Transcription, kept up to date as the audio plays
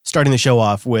starting the show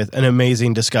off with an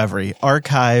amazing discovery,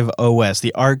 Archive OS,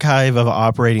 the Archive of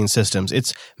Operating Systems.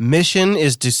 Its mission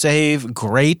is to save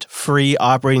great free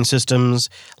operating systems,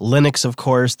 Linux, of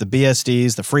course, the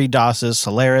BSDs, the FreeDOSes,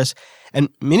 Solaris, and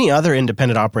many other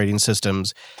independent operating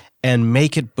systems, and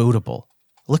make it bootable.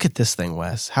 Look at this thing,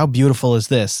 Wes. How beautiful is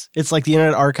this? It's like the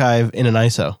Internet Archive in an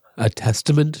ISO. A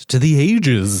testament to the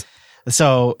ages.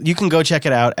 So you can go check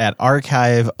it out at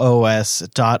archiveos.org.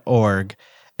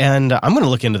 And I'm going to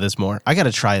look into this more. I got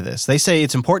to try this. They say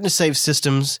it's important to save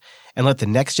systems and let the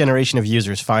next generation of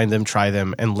users find them, try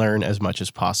them, and learn as much as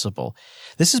possible.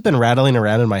 This has been rattling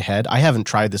around in my head. I haven't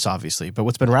tried this, obviously, but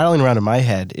what's been rattling around in my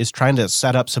head is trying to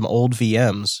set up some old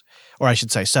VMs, or I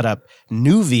should say set up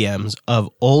new VMs of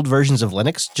old versions of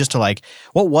Linux, just to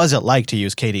what was it like to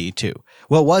use KDE 2?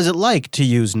 What was it like to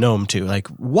use GNOME 2?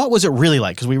 What was it really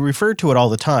like? Because we refer to it all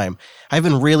the time. I've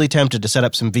been really tempted to set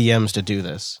up some VMs to do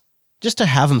this, just to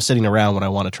have them sitting around when I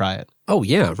want to try it. Oh,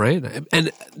 yeah, right?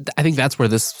 And I think that's where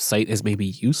this site is maybe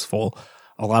useful.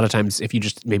 A lot of times, if you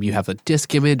just, maybe you have a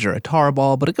disk image or a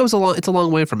tarball, but it's a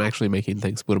long way from actually making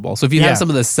things bootable. So if you have some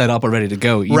of this set up or ready to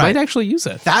go, you might actually use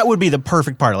it. That would be the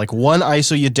perfect part. One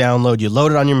ISO you download, you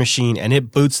load it on your machine, and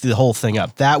it boots the whole thing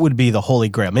up. That would be the holy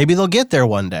grail. Maybe they'll get there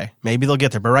one day.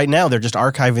 But right now, they're just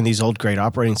archiving these old great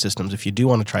operating systems. If you do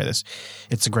want to try this,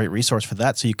 it's a great resource for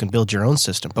that, so you can build your own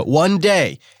system. But one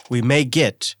day, we may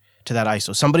get to that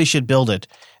ISO. Somebody should build it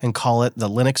and call it the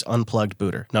Linux Unplugged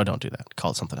Booter. No, don't do that. Call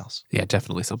it something else. Yeah,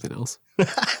 definitely something else.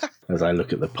 As I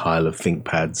look at the pile of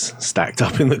ThinkPads stacked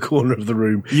up in the corner of the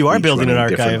room. You are building an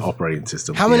archive. Operating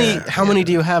system. How many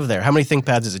do you have there? How many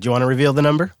ThinkPads is it? Do you want to reveal the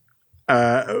number?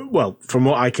 Well, from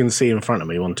what I can see in front of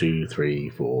me, 1, 2, 3,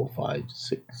 4, 5,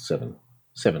 6, 7.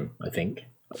 7, I think,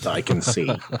 that I can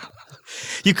see.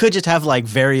 You could just have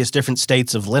various different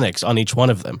states of Linux on each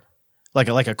one of them. Like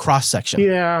a cross section.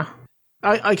 Yeah.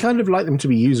 I kind of like them to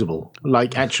be usable,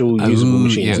 like actual usable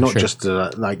machines, not just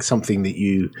something that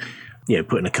you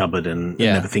put in a cupboard and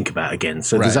never think about again.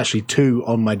 So there's actually 2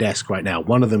 on my desk right now.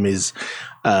 One of them is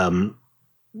a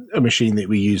machine that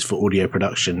we use for audio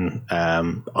production.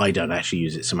 I don't actually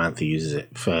use it. Samantha uses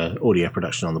it for audio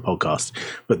production on the podcast.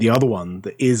 But the other one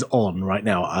that is on right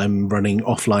now, I'm running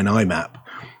offline IMAP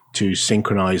to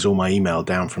synchronize all my email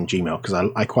down from Gmail, because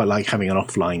I quite like having an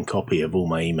offline copy of all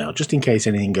my email. Just in case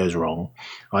anything goes wrong,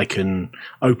 I can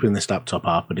open this laptop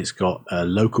up and it's got a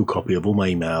local copy of all my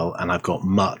email, and I've got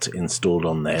Mutt installed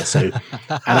on there. So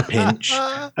at a pinch,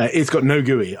 it's got no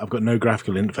GUI. I've got no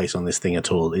graphical interface on this thing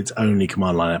at all. It's only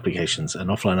command line applications, and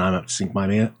offline IMAP to sync my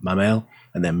mail,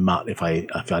 and then Mutt if I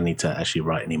need to actually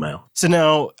write an email. So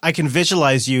now I can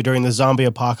visualize you during the zombie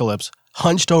apocalypse,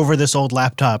 hunched over this old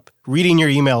laptop, reading your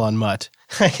email on Mutt.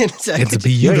 It's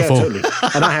beautiful. Yeah, totally.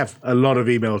 And I have a lot of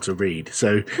email to read.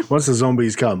 So once the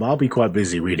zombies come, I'll be quite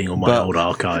busy reading all my old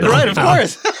archives. Right, of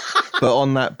course. But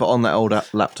on that old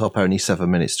laptop, only 7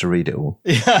 minutes to read it all.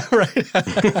 Yeah, right.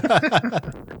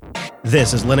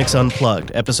 This is Linux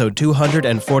Unplugged, episode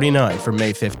 249 for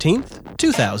May 15th,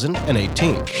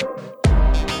 2018.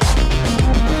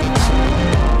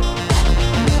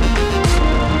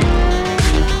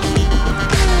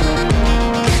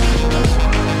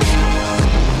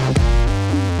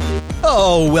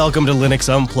 Oh, welcome to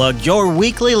Linux Unplugged, your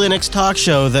weekly Linux talk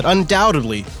show that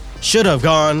undoubtedly should have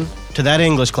gone to that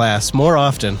English class more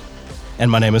often. And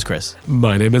my name is Chris.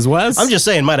 My name is Wes. I'm just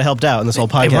saying, might have helped out in this whole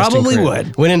podcasting. It probably career.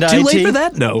 would. Went into Too IT. late for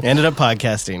that? No. Ended up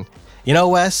podcasting. You know,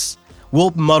 Wes,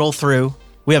 we'll muddle through.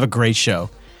 We have a great show.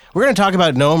 We're going to talk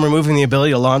about GNOME removing the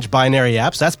ability to launch binary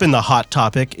apps. That's been the hot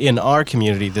topic in our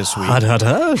community this week.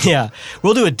 Hot. Yeah.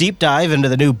 We'll do a deep dive into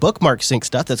the new bookmark sync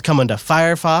stuff that's coming to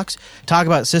Firefox, talk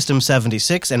about System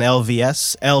 76 and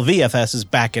LVFS's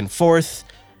back and forth,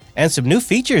 and some new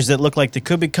features that look like they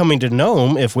could be coming to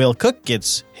GNOME if Will Cook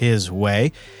gets his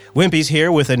way. Wimpy's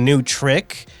here with a new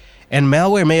trick, and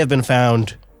malware may have been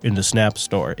found in the Snap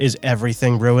Store. Is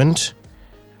everything ruined?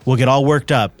 We'll get all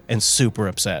worked up and super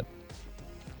upset.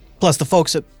 Plus, the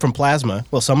folks from Plasma,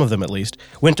 well, some of them at least,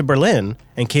 went to Berlin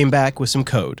and came back with some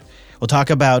code. We'll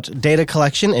talk about data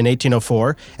collection in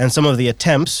 1804 and some of the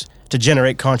attempts to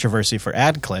generate controversy for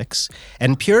ad clicks,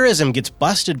 and Purism gets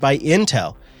busted by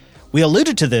Intel. We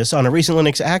alluded to this on a recent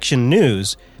Linux Action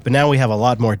News, but now we have a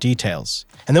lot more details.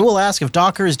 And then we'll ask if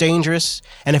Docker is dangerous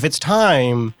and if it's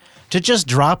time to just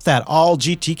drop that all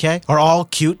GTK or all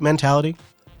cute mentality.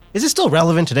 Is it still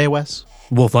relevant today, Wes?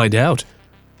 We'll find out.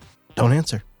 Don't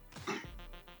answer.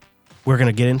 We're going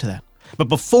to get into that. But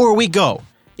before we go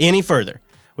any further,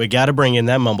 we got to bring in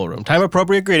that Mumble Room.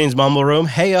 Time-appropriate greetings, Mumble Room.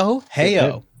 Hey-o,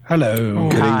 hey-o. Hello.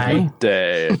 Good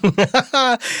day.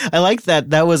 I like that.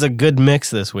 That was a good mix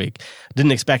this week.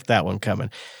 Didn't expect that one coming.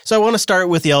 So I want to start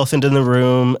with the elephant in the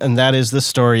room, and that is the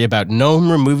story about GNOME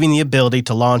removing the ability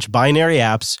to launch binary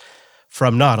apps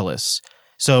from Nautilus.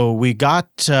 So we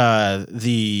got the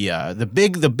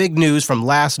big news from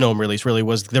last GNOME release really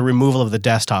was the removal of the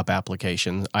desktop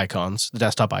application icons, the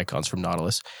desktop icons from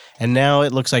Nautilus. And now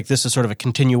it looks like this is sort of a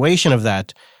continuation of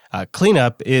that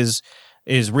cleanup is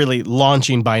really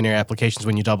launching binary applications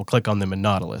when you double-click on them in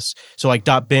Nautilus. So like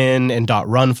 .bin and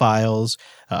 .run files,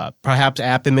 perhaps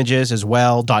app images as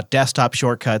well, .desktop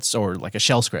shortcuts, or like a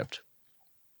shell script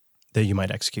that you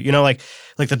might execute. You know, like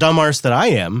the dumb arse that I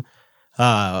am,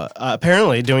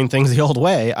 apparently doing things the old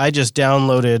way. I just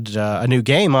downloaded a new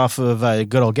game off of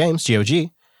Good Old Games,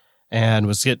 GOG, and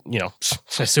was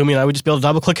assuming I would just be able to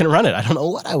double-click and run it. I don't know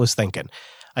what I was thinking.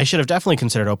 I should have definitely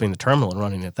considered opening the terminal and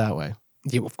running it that way.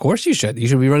 Yeah, of course you should. You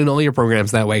should be running all your programs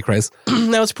that way, Chris.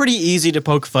 Now, it's pretty easy to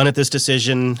poke fun at this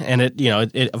decision, and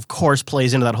it of course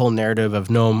plays into that whole narrative of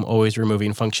GNOME always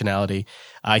removing functionality.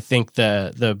 I think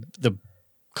the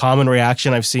common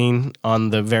reaction I've seen on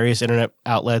the various internet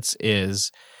outlets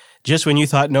is just when you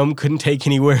thought GNOME couldn't take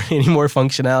any more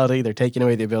functionality, they're taking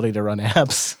away the ability to run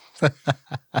apps.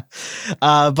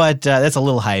 But that's a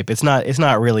little hype. It's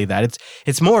not really that.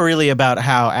 It's more really about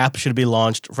how apps should be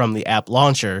launched from the app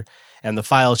launcher. And the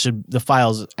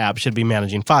Files app should be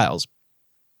managing files.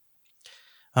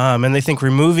 And they think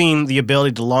removing the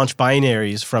ability to launch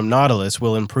binaries from Nautilus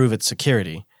will improve its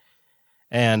security.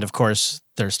 And of course,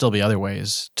 there'll still be other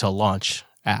ways to launch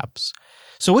apps.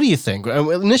 So what do you think?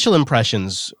 Initial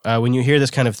impressions when you hear this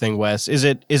kind of thing, Wes,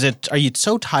 are you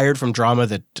so tired from drama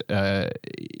that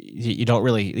you don't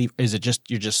really, is it just,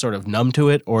 you're just sort of numb to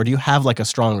it? Or do you have like a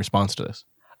strong response to this?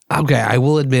 Okay, I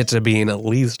will admit to being at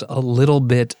least a little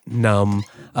bit numb.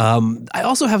 I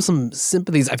also have some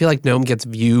sympathies. I feel like GNOME gets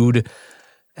viewed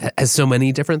as so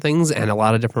many different things and a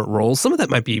lot of different roles. Some of that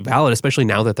might be valid, especially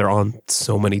now that they're on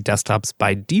so many desktops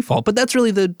by default, but that's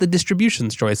really the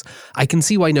distribution's choice. I can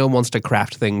see why GNOME wants to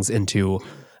craft things into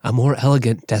a more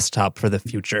elegant desktop for the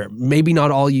future. Maybe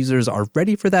not all users are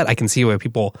ready for that. I can see why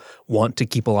people want to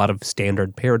keep a lot of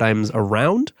standard paradigms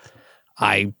around.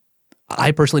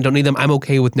 I personally don't need them. I'm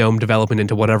okay with GNOME developing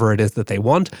into whatever it is that they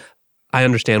want. I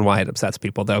understand why it upsets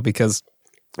people, though, because,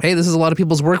 hey, this is a lot of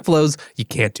people's workflows. You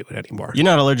can't do it anymore. You're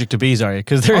not allergic to bees, are you?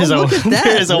 Because there is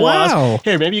a wasp.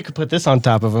 Here, maybe you could put this on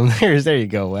top of them. There you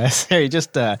go, Wes. There,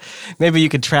 just maybe you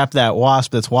could trap that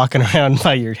wasp that's walking around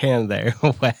by your hand there,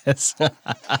 Wes.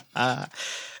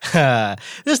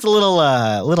 Just a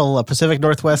little Pacific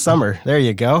Northwest summer. There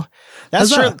you go.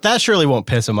 That surely won't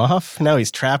piss him off. Now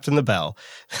he's trapped in the bell.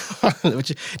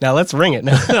 Now let's ring it.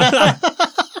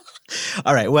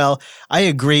 All right. Well, I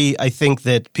agree. I think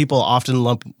that people often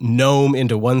lump GNOME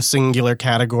into one singular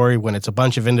category when it's a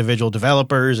bunch of individual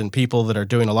developers and people that are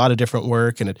doing a lot of different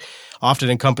work, and it often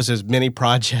encompasses many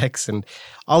projects. And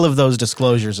all of those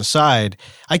disclosures aside,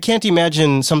 I can't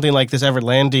imagine something like this ever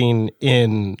landing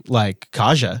in like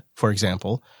Kaja, for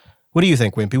example. What do you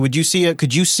think, Wimpy?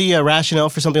 Could you see a rationale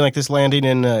for something like this landing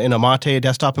in a Mate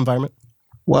desktop environment?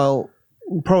 Well,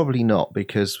 probably not,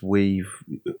 because we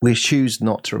choose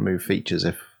not to remove features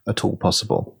if at all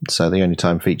possible. So the only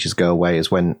time features go away is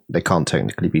when they can't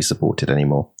technically be supported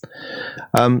anymore.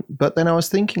 But then I was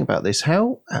thinking about this.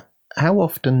 How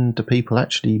often do people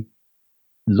actually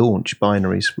launch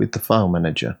binaries with the file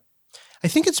manager? I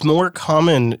think it's more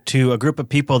common to a group of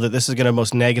people that this is going to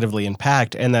most negatively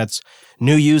impact, and that's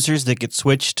new users that get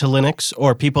switched to Linux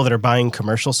or people that are buying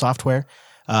commercial software.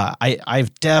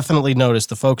 I've definitely noticed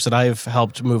the folks that I've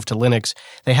helped move to Linux,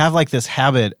 they have like this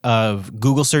habit of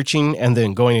Google searching and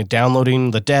then going and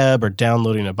downloading the deb or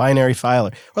downloading a binary file,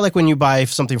 or like when you buy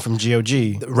something from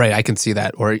GOG. Right, I can see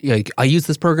that. Or like, I use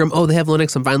this program, they have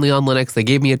Linux, I'm finally on Linux, they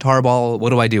gave me a tarball, what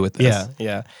do I do with this?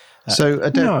 Yeah. So a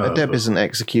deb isn't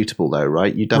executable though,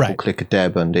 right? You double-click a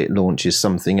deb and it launches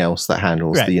something else that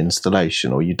handles the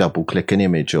installation, or you double-click an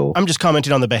image. Or I'm just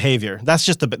commenting on the behavior. That's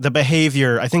just the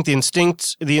behavior. I think the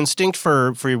instinct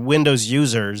for Windows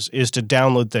users is to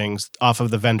download things off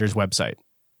of the vendor's website,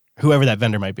 whoever that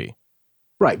vendor might be.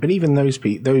 Right, but even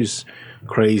those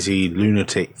crazy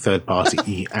lunatic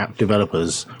third-party app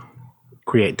developers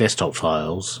create desktop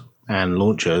files and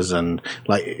launchers, and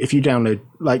like if you download,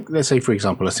 like let's say for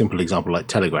example, a simple example like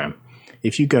Telegram.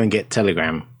 If you go and get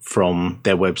Telegram from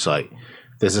their website,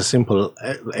 there's a simple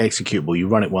executable. You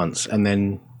run it once, and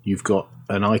then you've got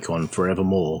an icon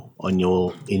forevermore in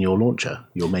your launcher,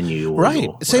 your menu. Right.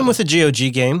 Same with the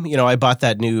GOG game. I bought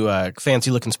that new fancy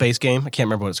looking space game. I can't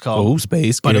remember what it's called.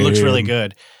 Space but game. It looks really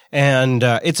good. And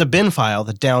it's a bin file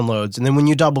that downloads, and then when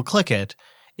you double click it,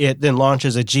 it then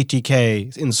launches a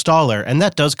GTK installer, and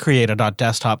that does create a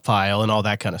 .desktop file and all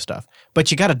that kind of stuff. But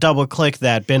you got to double-click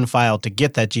that bin file to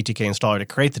get that GTK installer to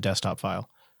create the desktop file.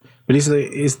 But is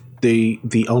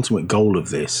the ultimate goal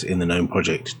of this in the GNOME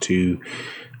project to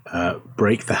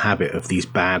break the habit of these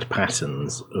bad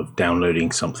patterns of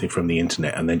downloading something from the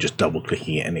internet and then just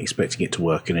double-clicking it and expecting it to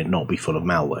work and it not be full of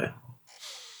malware?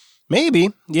 Maybe.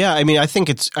 Yeah, I mean, I think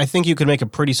you could make a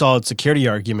pretty solid security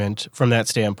argument from that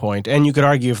standpoint, and you could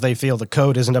argue if they feel the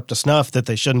code isn't up to snuff that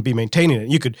they shouldn't be maintaining it.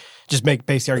 You could just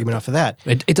base the argument off of that.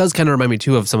 It does kind of remind me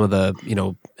too of some of the,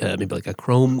 maybe like a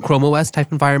Chrome OS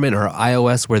type environment or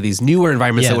iOS, where these newer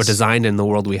environments that were designed in the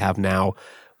world we have now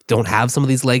don't have some of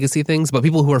these legacy things, but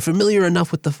people who are familiar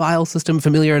enough with the file system,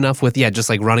 familiar enough with just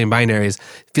like running binaries,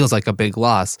 feels like a big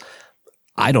loss.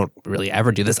 I don't really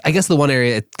ever do this. I guess the one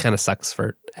area it kind of sucks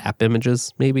for app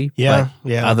images, maybe. Yeah.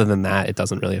 Other than that, it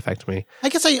doesn't really affect me. I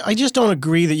guess I just don't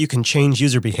agree that you can change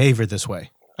user behavior this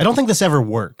way. I don't think this ever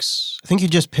works. I think you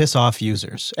just piss off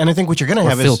users. And I think what you're going to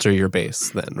have is filter your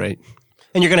base then, right?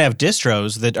 And you're going to have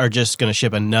distros that are just going to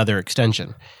ship another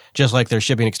extension. Just like they're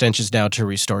shipping extensions now to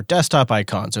restore desktop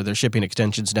icons, or they're shipping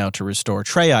extensions now to restore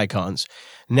tray icons.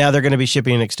 Now they're going to be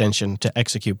shipping an extension to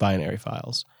execute binary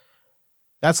files.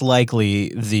 That's likely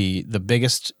the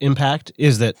biggest impact,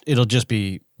 is that it'll just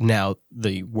be now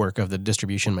the work of the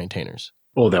distribution maintainers.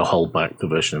 Or they'll hold back the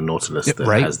version of Nautilus that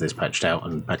has this patched out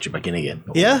and patch it back in again.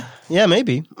 Yeah,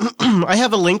 maybe. I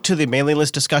have a link to the mailing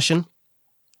list discussion.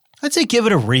 I'd say give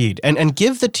it a read and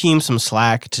give the team some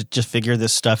slack to just figure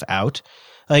this stuff out.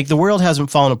 Like, the world hasn't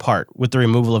fallen apart with the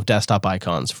removal of desktop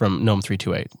icons from GNOME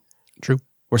 3.2.8. True.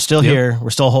 We're still here. We're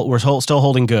still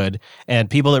holding good, and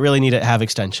people that really need it have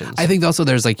extensions. I think also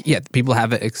there's people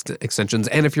have extensions,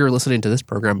 and if you're listening to this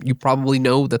program, you probably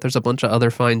know that there's a bunch of other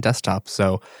fine desktops.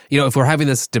 So, if we're having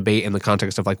this debate in the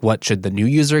context of like what should the new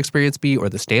user experience be or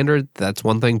the standard, that's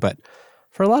one thing. But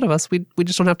for a lot of us, we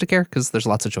just don't have to care because there's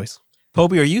lots of choice.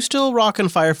 Popey, are you still rocking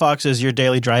Firefox as your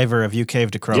daily driver of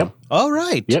UCave to Chrome? Yep. All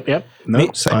right. Yep. No,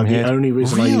 the only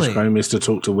reason I use Chrome is to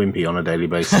talk to Wimpy on a daily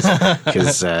basis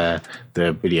because the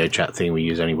video chat thing we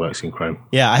use only works in Chrome.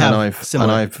 Yeah, I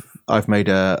have. I've made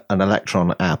an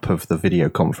Electron app of the video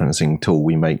conferencing tool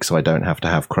we make, so I don't have to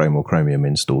have Chrome or Chromium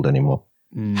installed anymore.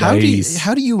 Nice.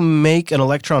 How do you make an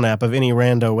Electron app of any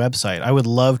rando website? I would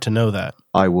love to know that.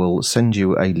 I will send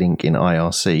you a link in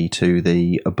IRC to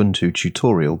the Ubuntu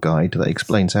tutorial guide that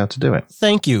explains how to do it.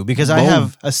 Thank you, because I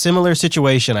have a similar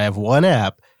situation. I have one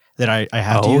app that I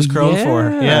have to use Chrome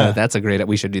for. Yeah, that's a great app.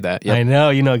 We should do that. Yep. I know.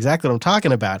 You know exactly what I'm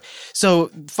talking about. So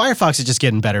Firefox is just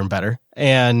getting better and better.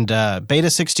 And Beta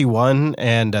 61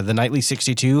 and the Nightly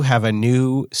 62 have a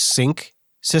new sync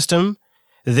system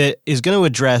that is going to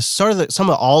address sort of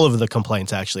all of the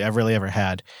complaints, actually, I've really ever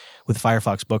had with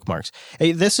Firefox bookmarks.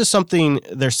 This is something,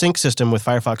 their sync system with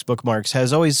Firefox bookmarks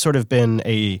has always sort of been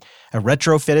a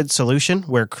retrofitted solution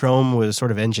where Chrome was sort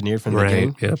of engineered from the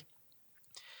beginning. Yeah.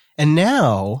 And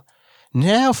now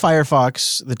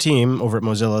Firefox, the team over at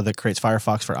Mozilla that creates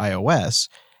Firefox for iOS,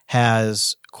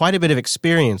 has quite a bit of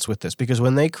experience with this, because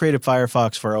when they created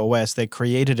Firefox for OS, they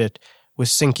created it with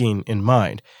syncing in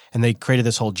mind. And they created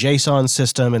this whole JSON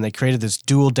system, and they created this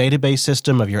dual database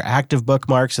system of your active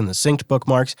bookmarks and the synced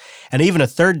bookmarks, and even a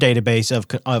third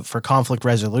database for conflict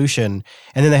resolution.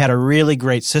 And then they had a really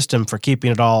great system for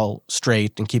keeping it all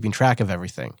straight and keeping track of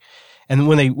everything. And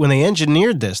when they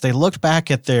engineered this, they looked back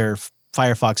at their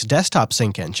Firefox desktop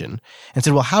sync engine and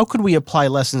said, well, how could we apply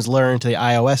lessons learned to the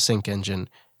iOS sync engine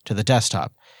to the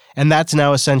desktop? And that's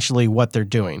now essentially what they're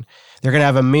doing. They're going to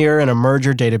have a mirror and a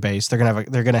merger database.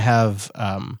 They're going to have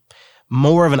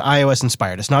more of an iOS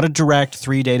inspired. It's not a direct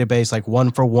 3 database, like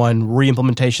one-for-one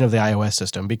reimplementation of the iOS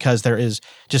system, because there is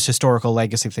just historical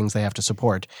legacy things they have to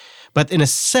support. But in a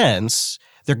sense,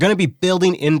 they're going to be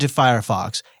building into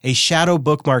Firefox a shadow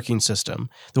bookmarking system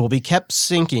that will be kept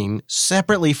syncing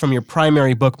separately from your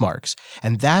primary bookmarks.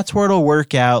 And that's where it'll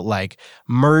work out, like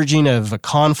merging of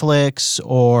conflicts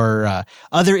or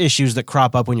other issues that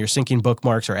crop up when you're syncing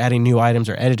bookmarks or adding new items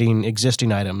or editing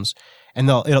existing items. And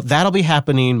that'll be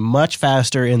happening much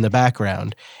faster in the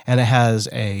background. And it has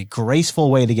a graceful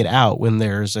way to get out when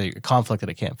there's a conflict that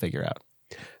it can't figure out.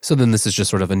 So then this is just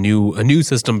sort of a new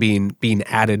system being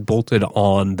added, bolted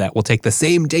on, that will take the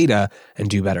same data and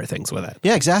do better things with it.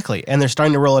 Yeah, exactly. And they're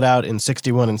starting to roll it out in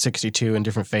 61 and 62 in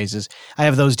different phases. I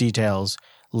have those details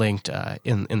linked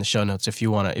in the show notes if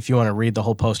you want to read the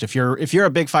whole post. If you're a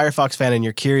big Firefox fan and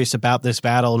you're curious about this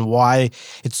battle and why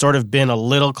it's sort of been a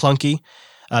little clunky,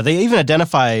 They even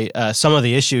identify some of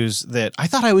the issues that I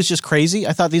thought I was just crazy.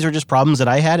 I thought these were just problems that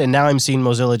I had, and now I'm seeing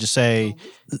Mozilla just say...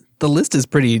 The list is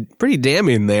pretty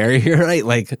damning there. You're right.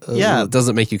 Like, it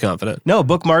doesn't make you confident. No,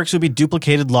 bookmarks would be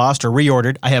duplicated, lost, or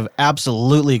reordered. I have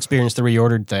absolutely experienced the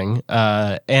reordered thing.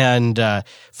 And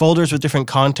folders with different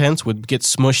contents would get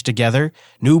smushed together.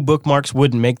 New bookmarks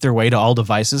wouldn't make their way to all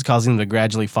devices, causing them to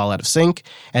gradually fall out of sync.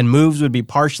 And moves would be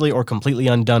partially or completely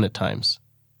undone at times.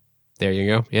 There you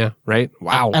go. Yeah, right?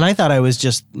 Wow. And I thought I was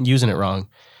just using it wrong.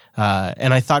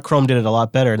 And I thought Chrome did it a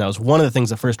lot better. And that was one of the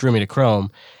things that first drew me to Chrome.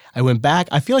 I went back.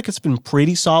 I feel like it's been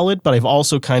pretty solid, but I've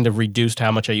also kind of reduced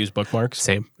how much I use bookmarks.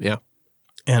 Same, yeah.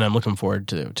 And I'm looking forward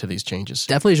to these changes.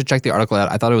 Definitely should check the article out.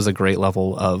 I thought it was a great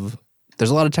level of... There's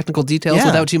a lot of technical details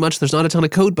without too much. There's not a ton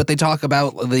of code, but they talk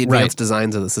about the advanced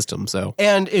designs of the system. So,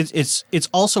 and it's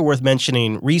also worth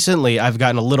mentioning. Recently, I've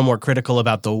gotten a little more critical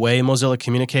about the way Mozilla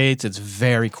communicates. It's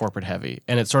very corporate heavy,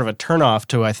 and it's sort of a turnoff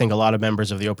to, I think, a lot of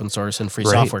members of the open source and free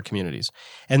software communities.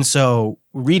 And so,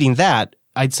 reading that,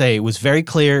 I'd say it was very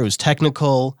clear. It was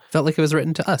technical. Felt like it was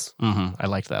written to us. Mm-hmm. I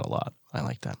liked that a lot. I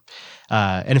like that.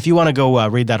 And if you want to go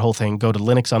read that whole thing, go to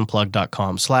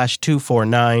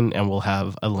linuxunplugged.com/249, and we'll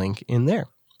have a link in there.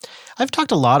 I've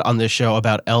talked a lot on this show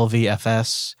about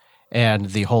LVFS and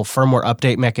the whole firmware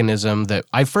update mechanism that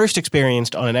I first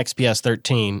experienced on an XPS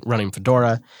 13 running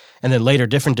Fedora, and then later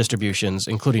different distributions,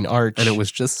 including Arch. And it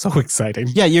was just so exciting.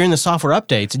 Yeah, you're in the software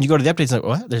updates, and you go to the updates and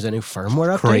like, what? There's a new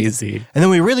firmware update? Crazy. And then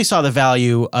we really saw the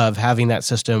value of having that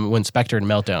system when Spectre and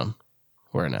Meltdown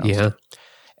were announced. Yeah.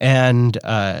 And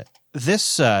this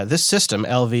system,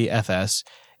 LVFS,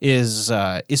 is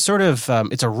sort of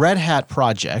it's a Red Hat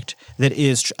project that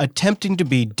is attempting to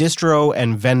be distro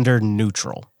and vendor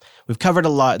neutral. We've covered a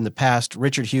lot in the past.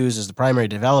 Richard Hughes is the primary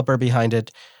developer behind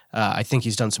it. I think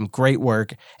he's done some great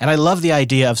work. And I love the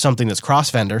idea of something that's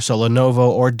cross-vendor, so Lenovo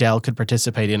or Dell could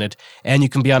participate in it, and you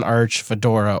can be on Arch,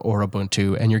 Fedora, or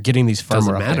Ubuntu, and you're getting these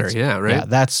firmware updates. Doesn't matter, yeah, right?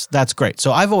 Yeah, that's great.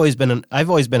 So I've always been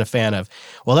a fan of,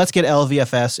 well, let's get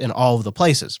LVFS in all of the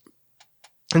places.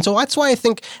 And so that's why I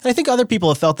think other people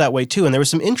have felt that way too. And there was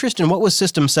some interest in what was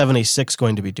System 76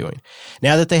 going to be doing.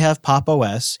 Now that they have Pop!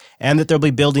 OS and that they'll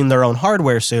be building their own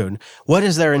hardware soon, what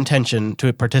is their intention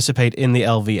to participate in the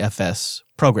LVFS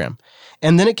program?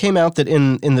 And then it came out that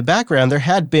in the background, there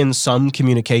had been some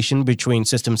communication between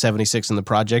System 76 and the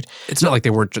project. It's not like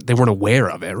they weren't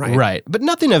aware of it, right? Right. But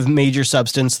nothing of major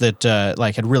substance that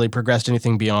had really progressed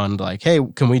anything beyond like, hey,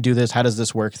 can we do this? How does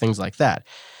this work? Things like that.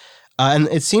 And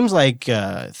it seems like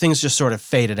things just sort of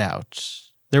faded out.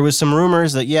 There was some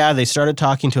rumors that, they started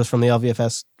talking to us from the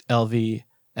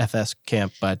LVFS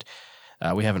camp, but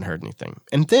we haven't heard anything.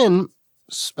 And then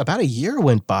about a year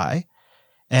went by,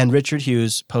 and Richard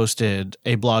Hughes posted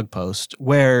a blog post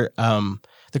where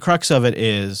the crux of it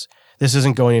is, this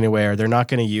isn't going anywhere. They're not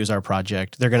going to use our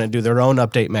project. They're going to do their own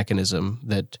update mechanism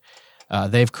that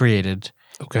they've created.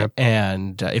 Okay.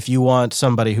 And if you want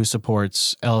somebody who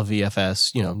supports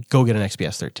LVFS, go get an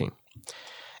XPS 13.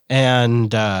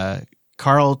 And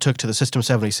Carl took to the System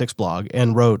 76 blog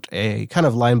and wrote a kind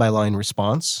of line-by-line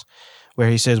response where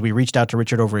he says, we reached out to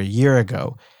Richard over a year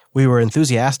ago. We were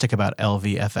enthusiastic about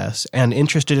LVFS and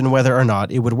interested in whether or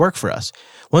not it would work for us.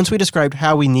 Once we described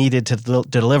how we needed to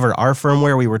deliver our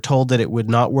firmware, we were told that it would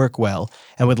not work well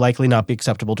and would likely not be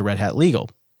acceptable to Red Hat Legal.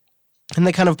 And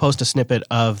they kind of post a snippet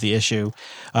of the issue.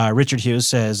 Richard Hughes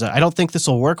says, I don't think this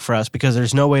will work for us because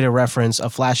there's no way to reference a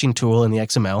flashing tool in the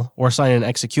XML or sign an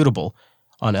executable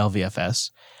on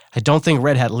LVFS. I don't think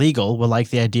Red Hat Legal will like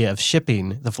the idea of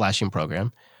shipping the flashing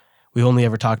program. We only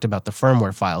ever talked about the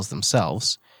firmware files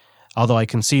themselves. Although I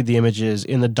concede the images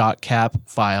in the .cap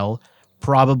file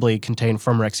probably contain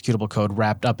firmware executable code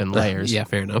wrapped up in layers. Yeah,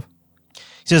 fair enough.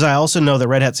 He says, I also know the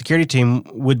Red Hat security team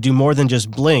would do more than just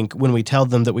blink when we tell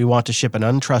them that we want to ship an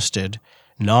untrusted,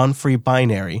 non-free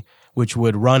binary, which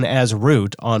would run as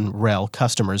root on RHEL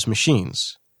customers'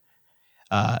 machines.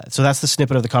 So that's the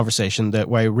snippet of the conversation that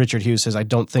why Richard Hughes says, I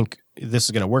don't think this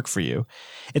is going to work for you.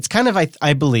 It's kind of,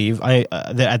 I believe, that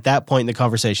at that point in the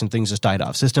conversation, things just died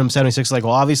off. System 76 is like,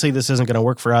 well, obviously this isn't going to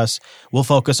work for us. We'll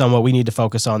focus on what we need to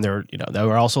focus on. They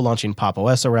were also launching Pop!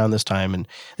 OS around this time, and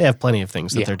they have plenty of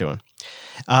things that they're doing.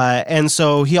 And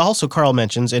so Carl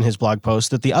mentions in his blog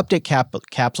post that the update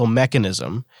capsule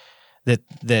mechanism that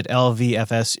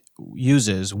LVFS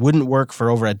uses wouldn't work for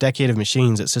over a decade of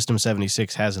machines that System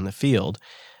 76 has in the field.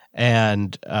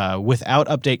 And without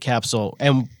update capsule,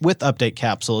 and with update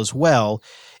capsule as well,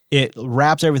 it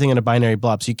wraps everything in a binary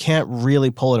blob. So you can't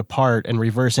really pull it apart and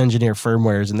reverse engineer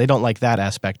firmwares, and they don't like that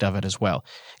aspect of it as well.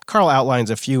 Carl outlines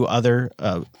a few other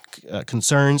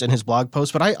concerns in his blog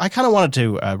post, but I kind of wanted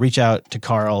to reach out to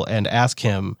Carl and ask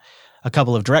him a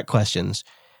couple of direct questions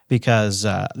because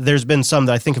there's been some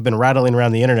that I think have been rattling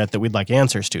around the internet that we'd like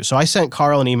answers to. So I sent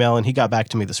Carl an email, and he got back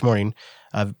to me this morning,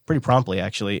 pretty promptly,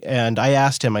 actually. And I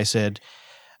asked him, I said,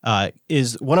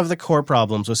 is one of the core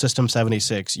problems with System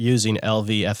 76 using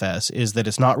LVFS is that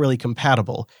it's not really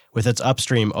compatible with its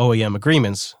upstream OEM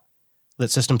agreements that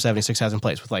System 76 has in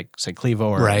place with, like, say,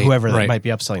 Clevo or whoever that might be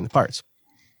upselling the parts.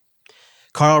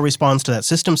 Carl responds to that.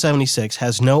 System 76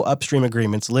 has no upstream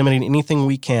agreements limiting anything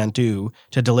we can do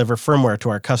to deliver firmware to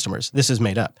our customers. This is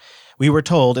made up. We were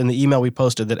told in the email we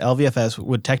posted that LVFS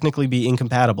would technically be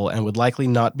incompatible and would likely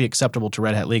not be acceptable to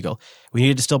Red Hat Legal. We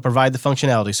needed to still provide the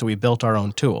functionality, so we built our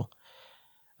own tool.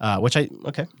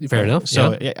 Fair enough.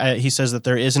 So he says that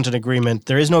there isn't an agreement.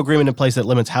 There is no agreement in place that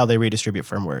limits how they redistribute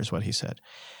firmware, is what he said.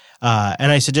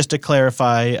 And I said, just to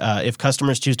clarify, if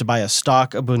customers choose to buy a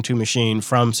stock Ubuntu machine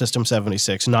from System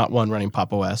 76, not one running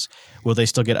Pop! OS, will they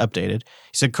still get updated?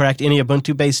 He said, correct. Any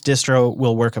Ubuntu-based distro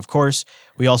will work, of course.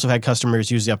 We also had customers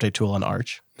use the update tool on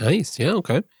Arch. Nice. Yeah,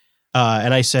 okay.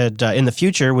 And I said, in the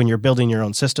future, when you're building your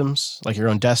own systems, like your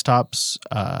own desktops,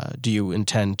 do you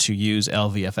intend to use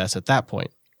LVFS at that point?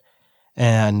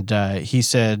 And he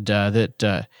said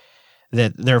that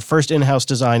their first in-house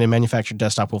design and manufactured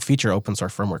desktop will feature open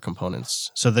source firmware components.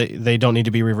 So they don't need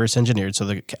to be reverse engineered, so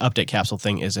the update capsule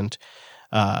thing isn't.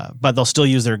 But they'll still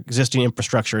use their existing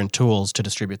infrastructure and tools to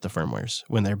distribute the firmwares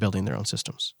when they're building their own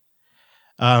systems.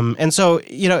 And so,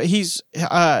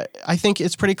 I think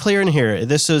it's pretty clear in here.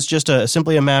 This is just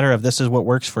simply a matter of this is what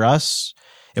works for us.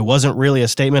 It wasn't really a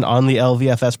statement on the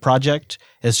LVFS project.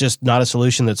 It's just not a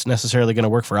solution that's necessarily going to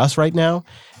work for us right now.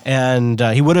 And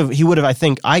he would have, I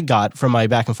think I got from my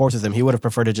back and forth with him, he would have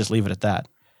preferred to just leave it at that.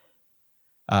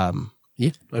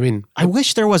 Yeah, I mean, I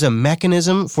wish there was a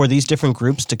mechanism for these different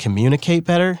groups to communicate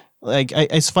better. Like,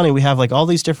 it's funny, we have like all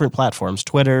these different platforms,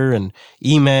 Twitter and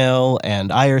email and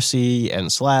IRC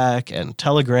and Slack and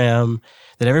Telegram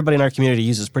that everybody in our community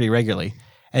uses pretty regularly.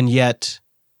 And yet,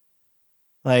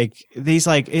 like, these,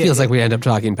 like... It feels like we end up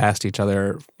talking past each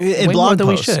other in blog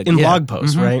posts, blog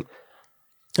posts, right?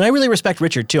 And I really respect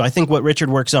Richard, too. I think what Richard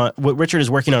is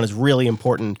working on is really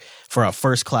important for a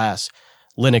first-class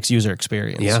Linux user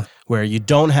experience, where you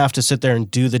don't have to sit there and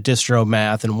do the distro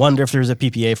math and wonder if there's a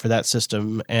PPA for that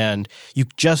system. And you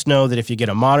just know that if you get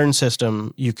a modern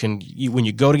system, when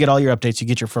you go to get all your updates, you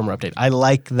get your firmware update. I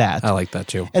like that. I like that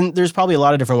too. And there's probably a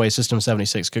lot of different ways System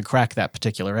 76 could crack that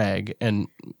particular egg, and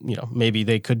maybe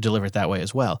they could deliver it that way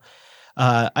as well.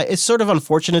 It's sort of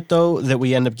unfortunate, though, that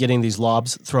we end up getting these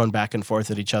lobs thrown back and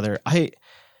forth at each other.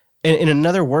 In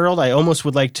another world, I almost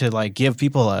would like to give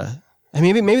people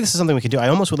maybe this is something we could do. I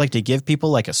almost would like to give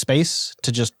people like a space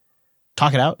to just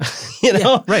talk it out,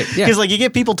 Yeah, right. Yeah. Because you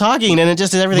get people talking and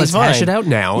everything's fine. Let's hash it out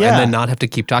now and then not have to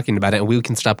keep talking about it, and we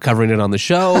can stop covering it on the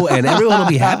show and everyone will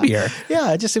be happier.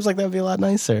 Yeah, it just seems like that would be a lot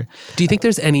nicer. Do you think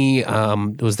there's any,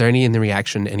 was there any in the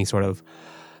reaction, any sort of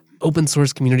open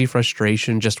source community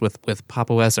frustration just with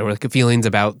Pop! OS, or feelings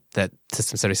about that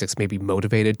System 76 may be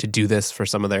motivated to do this for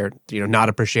some of their, not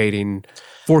appreciating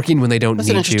forking when they don't need to?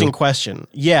 That's an interesting question.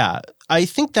 Yeah, I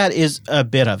think that is a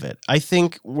bit of it. I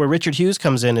think where Richard Hughes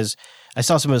comes in is, I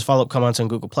saw some of his follow-up comments on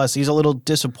Google+. He's a little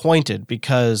disappointed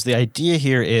because the idea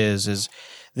here is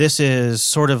this is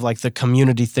sort of like the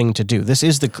community thing to do. This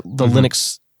is the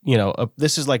Linux,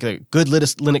 this is like a good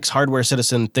Linux hardware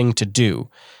citizen thing to do,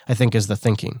 I think is the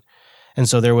thinking. And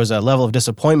so there was a level of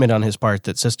disappointment on his part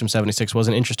that System 76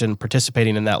 wasn't interested in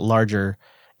participating in that larger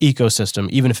ecosystem,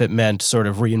 even if it meant sort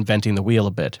of reinventing the wheel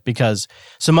a bit, because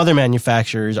some other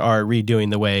manufacturers are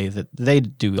redoing the way that they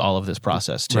do all of this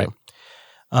process too. Right.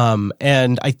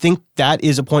 And I think that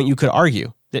is a point you could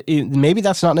argue. Maybe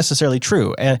that's not necessarily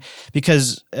true,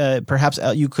 because perhaps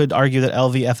you could argue that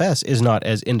LVFS is not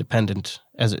as independent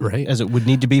as it would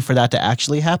need to be for that to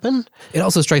actually happen. It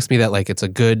also strikes me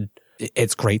that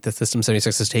it's great that System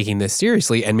 76 is taking this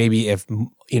seriously, and maybe if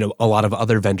a lot of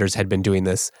other vendors had been doing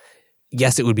this,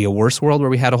 yes, it would be a worse world where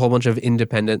we had a whole bunch of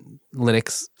independent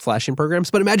Linux flashing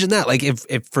programs. But imagine that,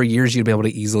 if for years you'd be able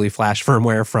to easily flash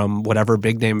firmware from whatever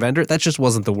big name vendor. That just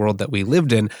wasn't the world that we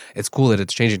lived in. It's cool that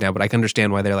it's changing now, but I can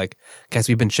understand why they're like, guys,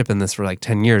 we've been shipping this for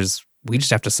 10 years. We just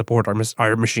have to support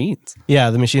our machines. Yeah,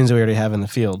 the machines that we already have in the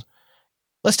field.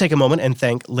 Let's take a moment and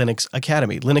thank Linux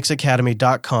Academy,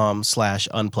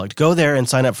 linuxacademy.com/unplugged. Go there and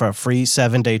sign up for a free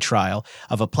 7-day trial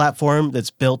of a platform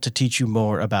that's built to teach you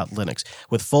more about Linux,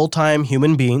 with full-time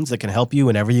human beings that can help you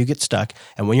whenever you get stuck.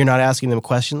 And when you're not asking them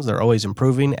questions, they're always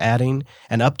improving, adding,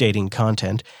 and updating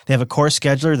content. They have a course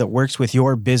scheduler that works with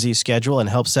your busy schedule and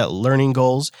helps set learning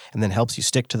goals and then helps you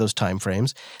stick to those time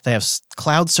frames. They have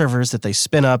cloud servers that they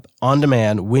spin up on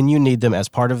demand when you need them as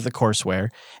part of the courseware.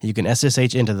 You can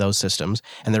SSH into those systems,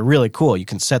 and they're really cool. You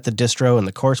can set the distro, and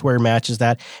the courseware matches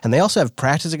that. And they also have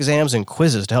practice exams and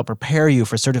quizzes to help prepare you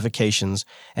for certifications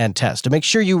and tests, to make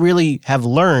sure you really have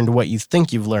learned what you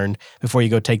think you've learned before you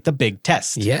go take the big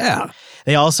test. Yeah.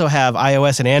 They also have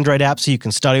iOS and Android apps so you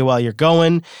can study while you're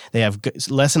going. They have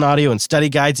lesson audio and study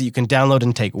guides that you can download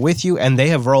and take with you, and they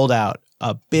have rolled out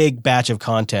a big batch of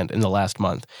content in the last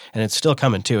month, and it's still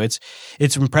coming too. It's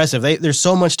impressive. There's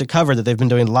so much to cover that they've been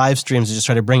doing live streams to just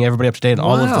try to bring everybody up to date on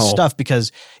all of the stuff,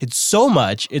 because it's so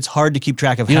much, it's hard to keep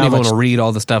track of. You how don't even much want to read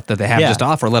all the stuff that they have just to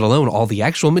offer, let alone all the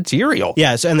actual material.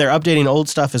 Yeah, and they're updating old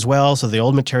stuff as well, so the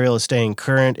old material is staying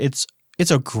current. It's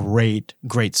a great,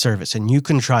 great service, and you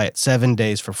can try it 7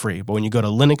 days for free. But when you go to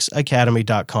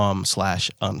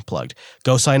linuxacademy.com/unplugged,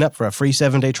 go sign up for a free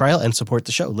 7-day trial and support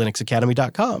the show.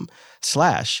 linuxacademy.com/unplugged.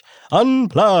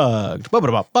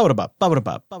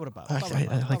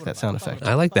 I like that sound effect.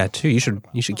 I like that too. You should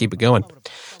keep it going.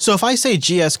 So if I say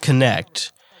GS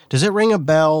Connect, does it ring a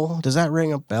bell? Does that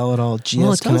ring a bell at all? GS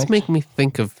Well, it Connect? does make me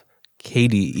think of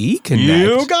KDE Connect.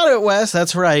 You got it, Wes.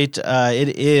 That's right.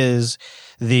 It is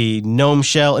the GNOME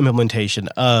shell implementation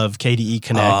of KDE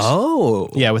Connect. Oh.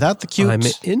 Yeah, without the Qt. I'm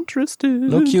interested.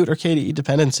 No Qt or KDE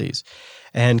dependencies.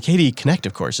 And KDE Connect,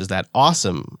 of course, is that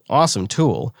awesome, awesome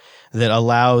tool that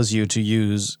allows you to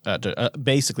use,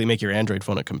 basically make your Android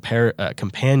phone a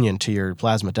companion to your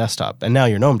Plasma desktop, and now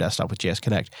your GNOME desktop with JS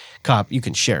Connect. You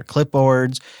can share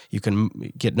clipboards, you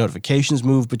can get notifications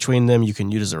moved between them, you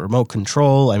can use a remote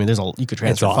control. I mean, you could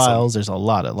transfer files. There's a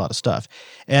lot of stuff,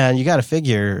 and you got to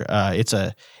figure it's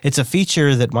a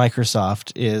feature that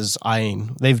Microsoft is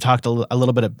eyeing. They've talked a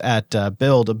little bit at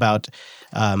Build about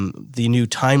the new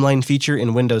timeline feature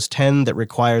in Windows 10 that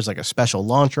requires like a special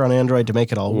launcher on Android to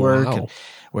make it all work,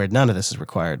 where none of this is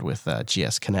required with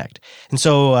GS Connect. And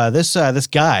so this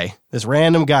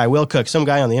random guy, Will Cook, some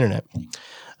guy on the internet,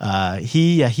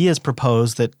 he has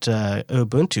proposed that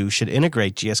Ubuntu should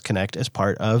integrate GS Connect as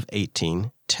part of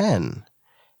 18.10.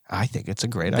 I think it's a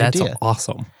great idea. That's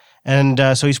awesome. And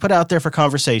so he's put out there for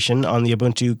conversation on the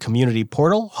Ubuntu community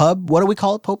portal, Hub. What do we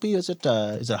call it, Popey? Is it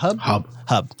Hub?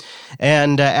 Hub.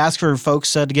 And asked for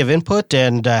folks to give input,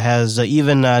 and has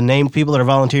even named people that are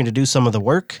volunteering to do some of the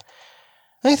work.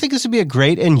 I think this would be a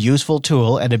great and useful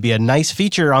tool, and it'd be a nice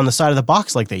feature on the side of the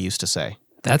box, like they used to say.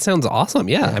 That sounds awesome.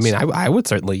 Yeah. Yes. I mean, I would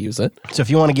certainly use it. So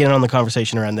if you want to get in on the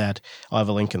conversation around that, I'll have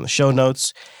a link in the show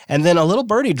notes. And then a little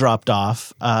birdie dropped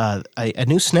off a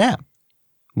new snap.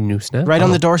 New snap? Right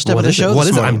on the doorstep of the show What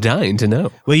this is it? morning. I'm dying to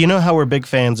know. Well, you know how we're big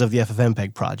fans of the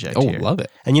FFmpeg project here. Love it.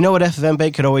 And you know what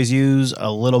FFmpeg could always use a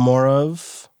little more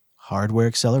of? Hardware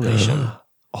acceleration.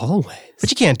 Always.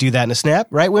 But you can't do that in a snap,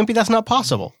 right, Wimpy? That's not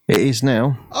possible. It is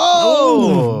now.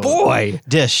 Oh, boy.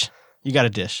 Dish. You got a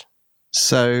dish.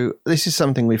 So this is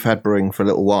something we've had brewing for a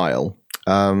little while.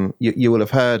 You will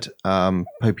have heard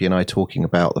Popey and I talking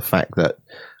about the fact that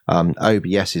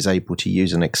OBS is able to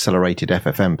use an accelerated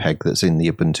FFmpeg that's in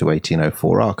the Ubuntu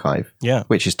 18.04 archive,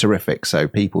 which is terrific. So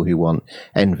people who want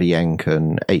NVEnc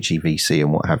and HEVC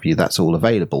and what have you, that's all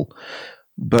available.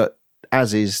 But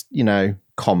as is,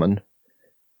 common,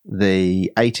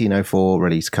 the 18.04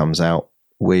 release comes out.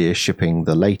 We're shipping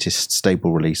the latest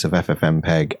stable release of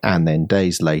FFmpeg, and then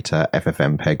days later,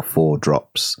 FFmpeg 4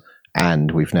 drops.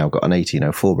 And we've now got an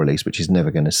 18.04 release, which is never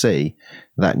going to see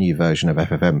that new version of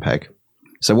FFmpeg.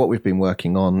 So what we've been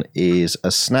working on is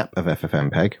a snap of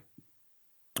FFmpeg,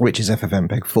 which is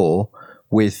FFmpeg 4,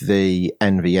 with the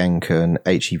NVEnc and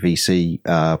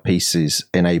HEVC pieces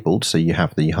enabled, so you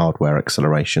have the hardware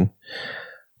acceleration.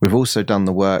 We've also done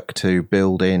the work to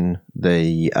build in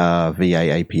the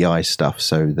VA API stuff,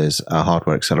 so there's a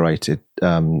hardware accelerated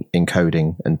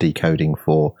encoding and decoding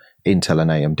for Intel and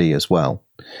AMD as well.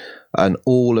 And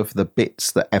all of the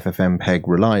bits that FFmpeg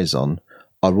relies on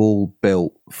are all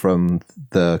built from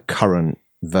the current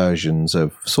versions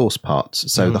of source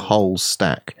parts. So the whole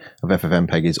stack of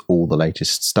FFmpeg is all the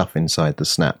latest stuff inside the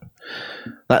snap.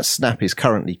 That snap is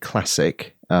currently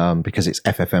classic because it's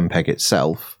FFmpeg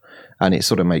itself, and it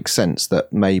sort of makes sense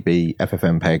that maybe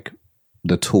FFmpeg,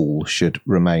 the tool, should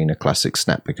remain a classic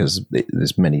snap because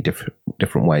there's many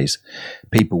different ways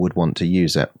people would want to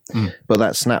use it. But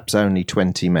that snap's only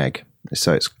 20 meg,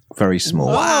 so it's very small.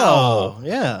 Wow.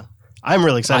 Yeah. I'm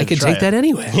really excited. I could take that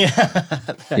anyway.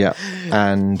 Yeah.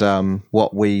 And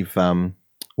what we've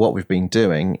been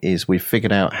doing is we've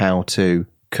figured out how to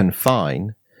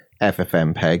confine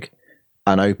FFmpeg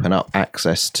and open up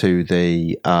access to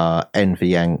the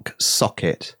NVEnc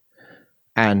socket.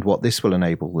 And what this will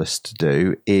enable us to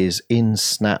do is, in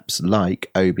snaps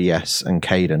like OBS and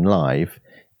Kdenlive,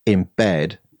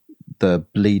 embed the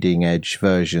bleeding edge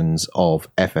versions of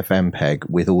FFmpeg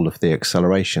with all of the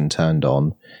acceleration turned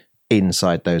on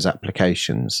inside those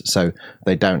applications. So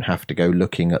they don't have to go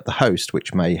looking at the host,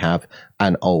 which may have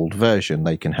an old version.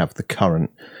 They can have the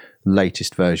current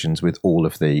latest versions with all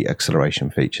of the acceleration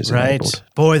features enabled.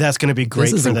 Boy, that's going to be great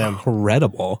for them.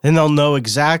 Incredible. And they'll know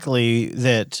exactly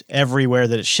that everywhere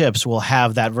that it ships will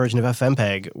have that version of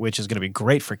FFmpeg, which is going to be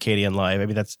great for Kdenlive. I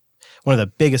mean, that's one of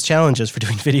the biggest challenges for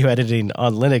doing video editing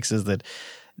on Linux is that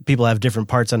people have different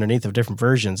parts underneath of different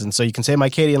versions. And so you can say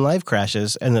my Kdenlive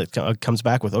crashes, and it comes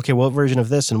back with, okay, what version of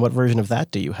this and what version of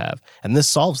that do you have? And this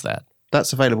solves that.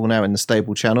 That's available now in the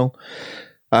stable channel.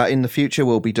 In the future,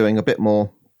 we'll be doing a bit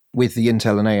more with the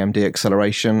Intel and AMD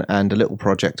acceleration, and a little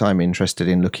project I'm interested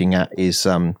in looking at is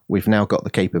we've now got the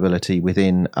capability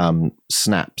within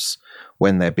snaps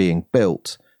when they're being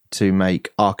built to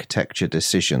make architecture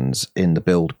decisions in the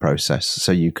build process.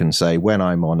 So you can say, when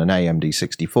I'm on an AMD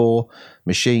 64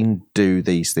 machine, do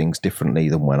these things differently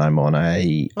than when I'm on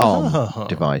a ARM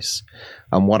device.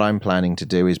 And what I'm planning to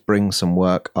do is bring some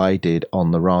work I did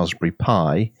on the Raspberry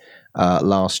Pi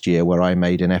last year, where I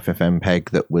made an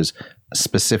FFmpeg that was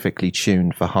specifically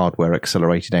tuned for hardware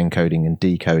accelerated encoding and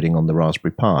decoding on the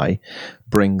Raspberry Pi,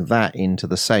 bring that into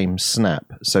the same snap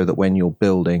so that when you're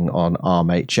building on ARM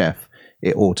HF,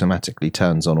 it automatically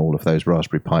turns on all of those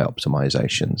Raspberry Pi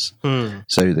optimizations.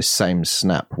 So the same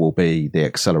snap will be the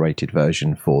accelerated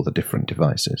version for the different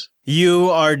devices.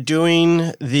 You are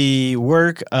doing the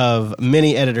work of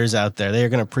many editors out there. They are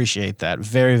going to appreciate that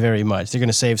very, very much. They're going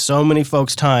to save so many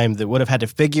folks time that would have had to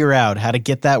figure out how to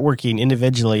get that working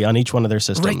individually on each one of their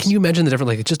systems. Right. Can you imagine the difference?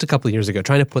 Like just a couple of years ago,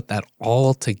 trying to put that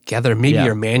all together. Maybe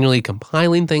you're manually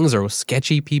compiling things or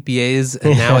sketchy PPAs,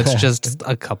 and now it's just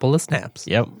a couple of snaps.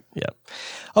 Yep.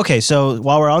 Okay, so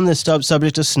while we're on this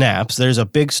subject of snaps, there's a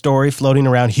big story floating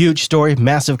around, huge story,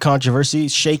 massive controversy,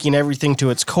 shaking everything to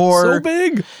its core. So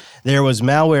big. There was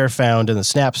malware found in the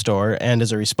Snap Store, and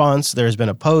as a response, there's been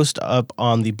a post up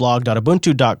on the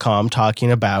blog.ubuntu.com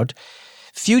talking about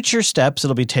future steps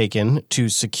that'll be taken to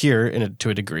secure, to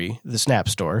a degree, the Snap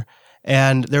Store.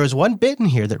 And there was one bit in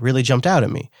here that really jumped out at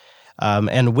me.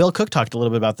 And Will Cook talked a little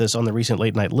bit about this on the recent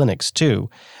Late Night Linux, too.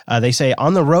 They say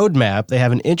on the roadmap, they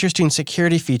have an interesting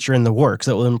security feature in the works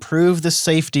that will improve the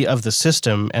safety of the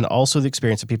system and also the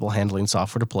experience of people handling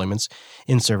software deployments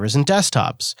in servers and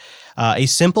desktops. A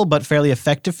simple but fairly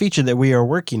effective feature that we are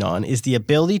working on is the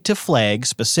ability to flag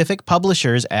specific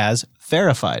publishers as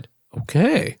verified.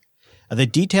 Okay. The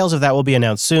details of that will be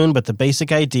announced soon, but the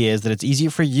basic idea is that it's easier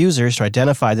for users to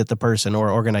identify that the person or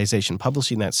organization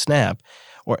publishing that snap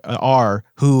or are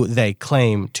who they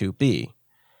claim to be.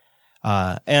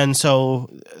 And so,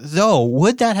 though,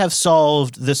 would that have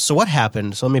solved this? So what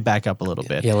happened? So let me back up a little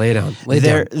bit. Yeah, lay it down.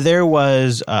 There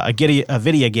was a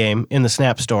video game in the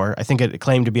Snap Store. I think it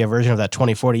claimed to be a version of that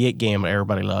 2048 game that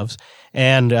everybody loves.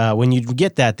 And when you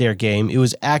get that there game, it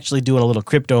was actually doing a little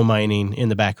crypto mining in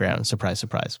the background. Surprise,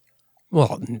 surprise.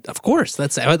 Well, of course,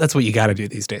 that's what you got to do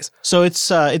these days. So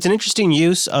it's an interesting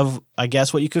use of, I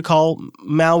guess, what you could call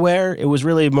malware. It was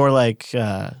really more like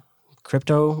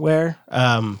cryptoware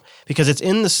because it's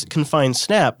in this confined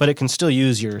snap, but it can still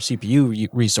use your CPU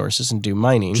resources and do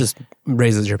mining. Just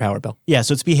raises your power bill. Yeah,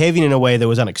 so it's behaving in a way that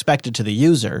was unexpected to the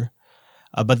user,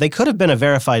 but they could have been a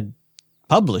verified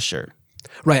publisher.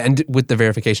 Right, and with the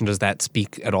verification, does that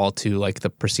speak at all to like the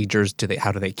procedures?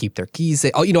 How do they keep their keys?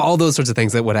 All those sorts of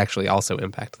things that would actually also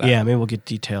impact that. Yeah, maybe we'll get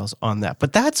details on that.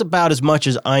 But that's about as much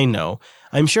as I know.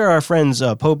 I'm sure our friends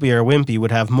Popey or Wimpy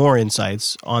would have more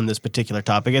insights on this particular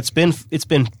topic. It's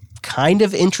been kind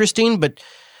of interesting, but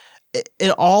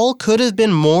it all could have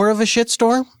been more of a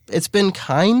shitstorm. It's been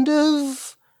kind of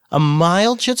a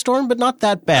mild shitstorm, but not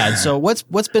that bad. So what's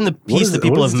been the piece that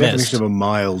people have missed? What is the definition of a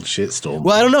mild shitstorm?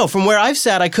 Well, I don't know. From where I've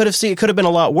sat, I could have seen it could have been a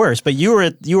lot worse. But you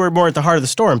were more at the heart of the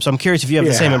storm, so I'm curious if you have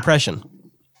the same impression.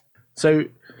 So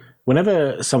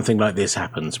whenever something like this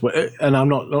happens, and I'm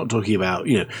not talking about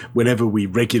whenever we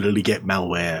regularly get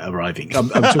malware arriving. I'm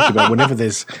talking about whenever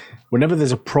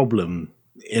there's a problem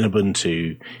in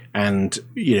Ubuntu, and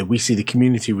we see the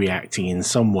community reacting in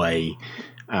some way.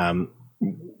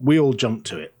 We all jump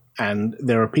to it. And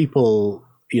there are people,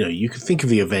 you can think of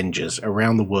the Avengers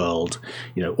around the world,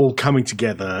 all coming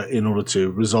together in order to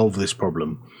resolve this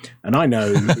problem. And I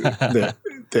know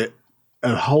that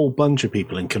a whole bunch of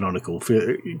people in Canonical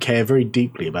care very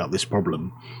deeply about this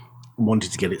problem and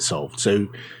wanted to get it solved. So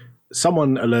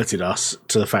someone alerted us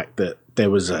to the fact that there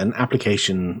was an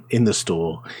application in the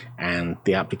store and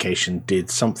the application did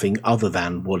something other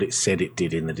than what it said it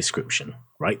did in the description,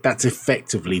 right? That's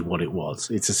effectively what it was.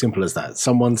 It's as simple as that.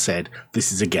 Someone said,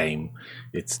 this is a game.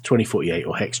 It's 2048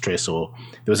 or Hextris, or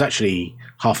there was actually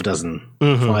half a dozen,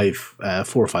 4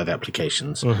 or 5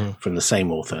 applications from the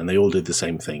same author, and they all did the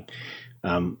same thing.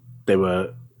 They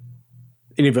were,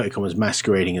 in inverted commas,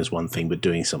 masquerading as one thing, but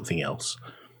doing something else.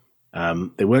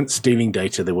 They weren't stealing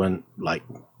data. They weren't like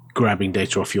grabbing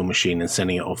data off your machine and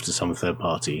sending it off to some third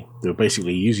party. They were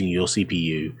basically using your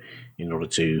CPU in order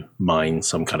to mine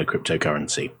some kind of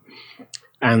cryptocurrency.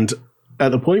 And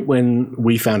at the point when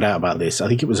we found out about this, I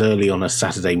think it was early on a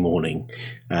Saturday morning,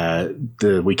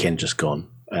 the weekend just gone.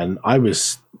 And I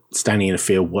was standing in a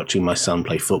field watching my son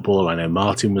play football. I know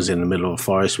Martin was in the middle of a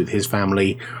forest with his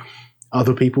family.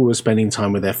 Other people were spending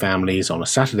time with their families on a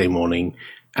Saturday morning,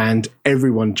 and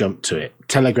everyone jumped to it.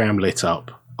 Telegram lit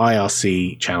up.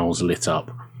 IRC channels lit up.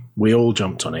 We all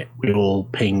jumped on it. We all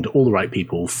pinged all the right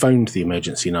people, phoned the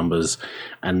emergency numbers,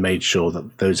 and made sure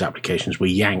that those applications were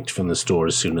yanked from the store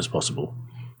as soon as possible.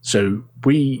 So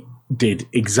we did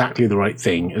exactly the right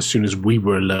thing as soon as we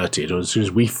were alerted, or as soon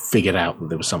as we figured out that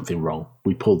there was something wrong.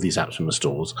 We pulled these apps from the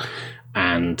stores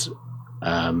and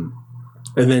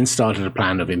then started a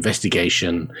plan of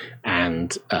investigation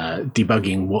and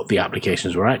debugging what the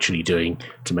applications were actually doing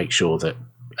to make sure that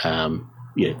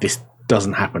this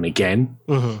doesn't happen again,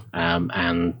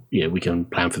 and we can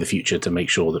plan for the future to make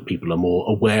sure that people are more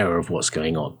aware of what's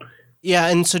going on. Yeah,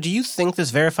 and so do you think this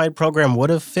verified program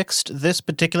would have fixed this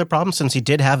particular problem, since he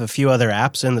did have a few other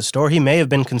apps in the store? He may have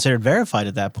been considered verified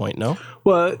at that point, no?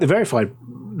 Well,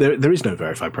 there is no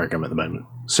verified program at the moment.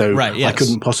 So right, yes. I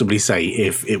couldn't possibly say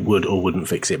if it would or wouldn't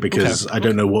fix it, because I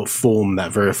don't know what form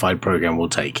that verified program will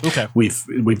take. Okay.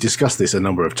 We've discussed this a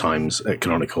number of times at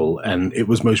Canonical, and it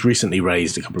was most recently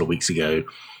raised a couple of weeks ago.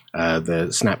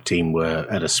 The Snap team were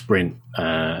at a sprint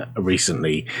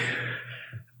recently,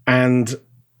 and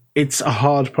it's a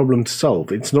hard problem to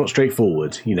solve. It's not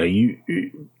straightforward.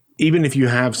 Even if you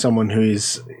have someone who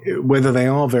is, whether they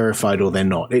are verified or they're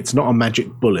not, it's not a magic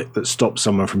bullet that stops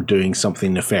someone from doing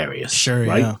something nefarious. Sure,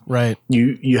 right? Yeah, right.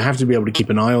 You have to be able to keep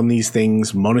an eye on these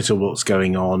things, monitor what's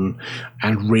going on,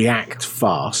 and react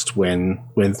fast when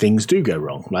things do go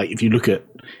wrong. Like if you look at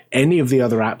any of the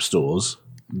other app stores,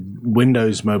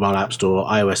 Windows Mobile App Store,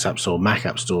 iOS App Store, Mac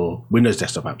App Store, Windows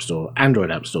Desktop App Store,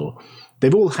 Android App Store,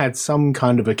 they've all had some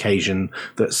kind of occasion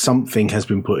that something has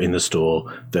been put in the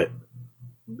store that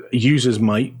users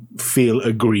might feel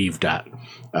aggrieved at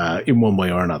in one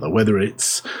way or another, whether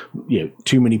it's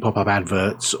too many pop-up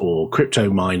adverts or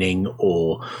crypto mining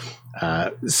or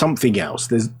something else.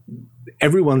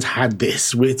 Everyone's had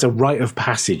this. It's a rite of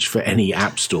passage for any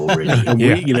app store, really.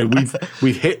 And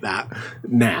we've hit that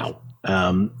now.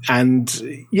 We're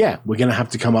going to have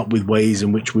to come up with ways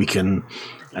in which we can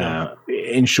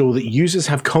ensure that users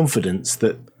have confidence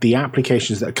that the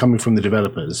applications that are coming from the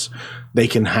developers, they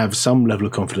can have some level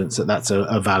of confidence that that's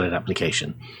a valid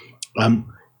application.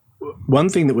 One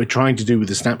thing that we're trying to do with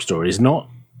the Snap Store is not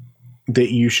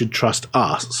that you should trust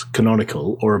us,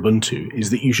 Canonical or Ubuntu, is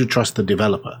that you should trust the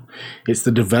developer. It's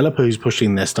the developer who's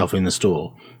pushing their stuff in the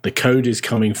store. The code is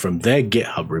coming from their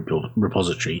GitHub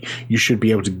repository. You should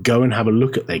be able to go and have a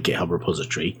look at their GitHub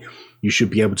repository. You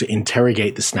should be able to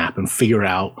interrogate the Snap and figure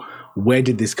out, where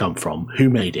did this come from? Who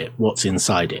made it? What's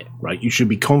inside it, right? You should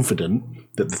be confident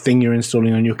that the thing you're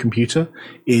installing on your computer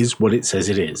is what it says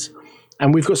it is.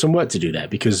 And we've got some work to do there,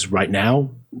 because right now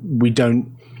we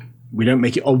don't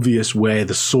make it obvious where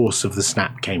the source of the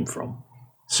Snap came from.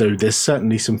 So there's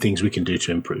certainly some things we can do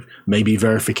to improve. Maybe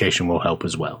verification will help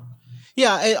as well.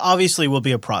 Yeah, it obviously will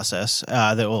be a process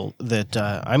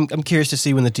I'm curious to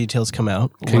see when the details come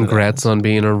out. Congrats on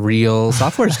being a real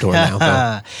software store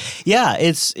now. Yeah,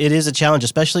 it is a challenge,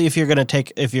 especially if you're going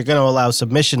to allow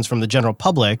submissions from the general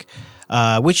public,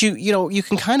 which you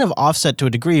can kind of offset to a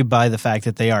degree by the fact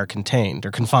that they are contained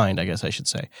or confined, I guess I should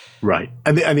say. Right,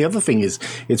 and the other thing is,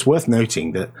 it's worth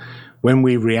noting that when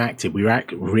we reacted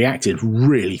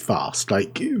really fast,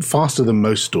 like faster than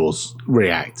most stores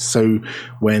react. So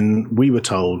when we were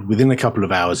told within a couple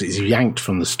of hours it's yanked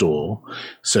from the store,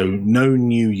 so no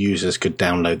new users could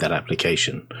download that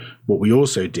application. What we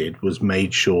also did was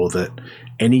made sure that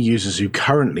any users who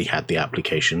currently had the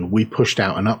application, we pushed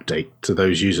out an update to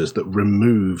those users that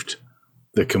removed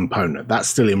the component that's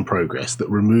still in progress, that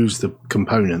removes the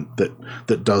component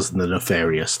that does the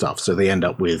nefarious stuff. So they end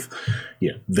up with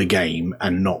the game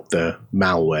and not the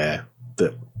malware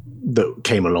that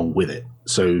came along with it.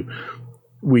 So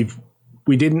we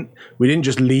didn't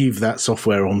just leave that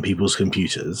software on people's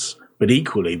computers, But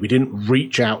equally, we didn't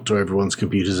reach out to everyone's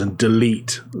computers and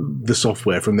delete the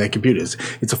software from their computers.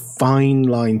 It's a fine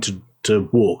line to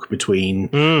walk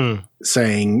between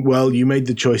saying, well, you made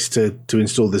the choice to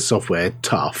install this software,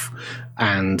 tough,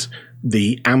 and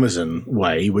the Amazon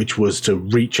way, which was to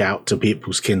reach out to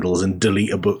people's Kindles and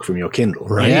delete a book from your Kindle,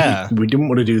 right? Yeah. We didn't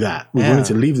want to do that. We wanted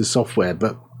to leave the software,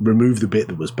 but remove the bit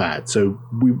that was bad. So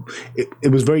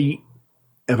it was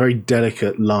a very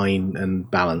delicate line and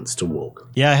balance to walk.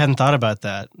 Yeah, I hadn't thought about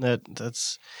that.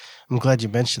 I'm glad you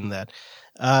mentioned that.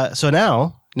 So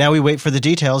now we wait for the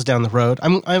details down the road.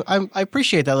 I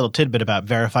appreciate that little tidbit about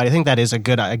Verified. I think that is a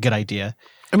good idea.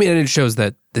 I mean, and it shows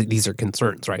that these are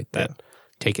concerns, right? That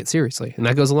take it seriously, and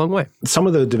that goes a long way. Some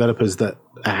of the developers that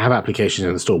have applications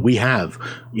in the store, we have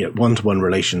one-to-one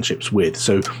relationships with.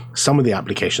 So some of the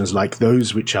applications, like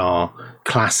those which are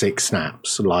classic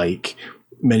snaps, like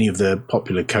many of the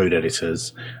popular code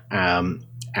editors,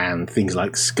 and things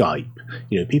like Skype,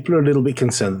 people are a little bit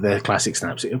concerned that they're classic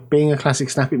snaps. Being a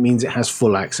classic snap, it means it has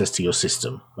full access to your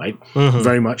system, right? Mm-hmm.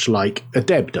 Very much like a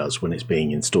Deb does when it's being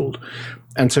installed.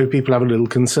 And so people have a little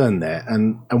concern there.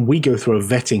 And we go through a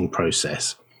vetting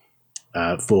process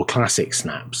for classic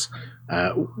snaps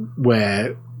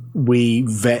where we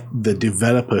vet the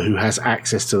developer who has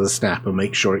access to the snap and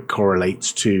make sure it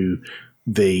correlates to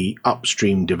the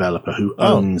upstream developer who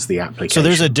owns the application. So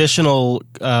there's additional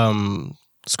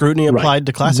scrutiny applied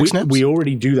to classic snaps? We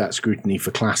already do that scrutiny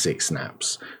for classic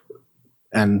snaps.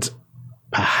 And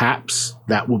perhaps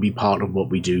that will be part of what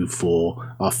we do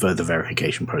for our further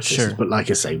verification processes. Sure. But like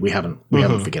I say, we haven't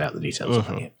figured out the details of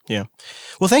that yet. Yeah.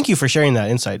 Well, thank you for sharing that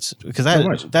insights, because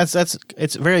that's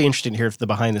it's very interesting to hear the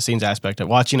behind the scenes aspect of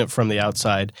watching it from the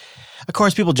outside. Of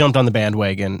course, people jumped on the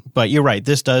bandwagon, but you're right.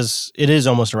 It is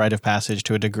almost a rite of passage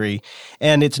to a degree,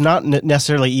 and it's not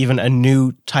necessarily even a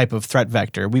new type of threat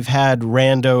vector. We've had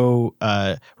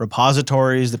rando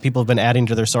repositories that people have been adding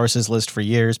to their sources list for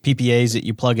years, PPAs that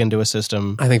you plug into a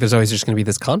system. I think there's always just going to be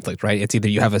this conflict, right? It's either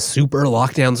you have a super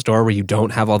lockdown store where you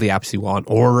don't have all the apps you want,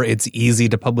 or it's easy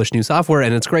to publish new software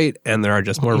and it's great, and there are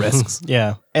just more risks.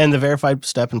 Yeah, and the Verified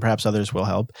step and perhaps others will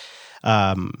help.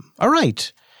 All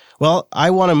right. Well, I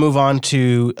want to move on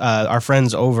to our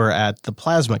friends over at the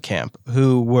Plasma Camp,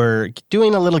 who were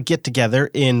doing a little get-together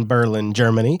in Berlin,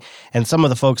 Germany, and some of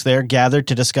the folks there gathered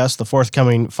to discuss the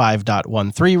forthcoming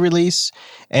 5.13 release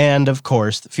and, of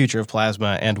course, the future of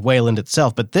Plasma and Wayland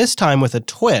itself, but this time with a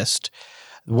twist.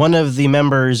 One of the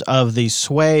members of the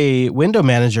Sway window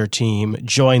manager team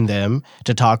joined them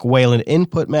to talk Wayland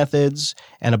input methods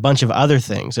and a bunch of other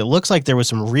things. It looks like there was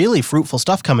some really fruitful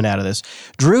stuff coming out of this.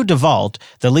 Drew DeVault,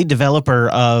 the lead developer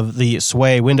of the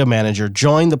Sway window manager,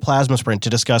 joined the Plasma Sprint to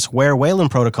discuss where Wayland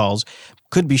protocols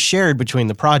could be shared between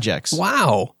the projects.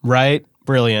 Wow. Right?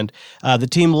 Brilliant. The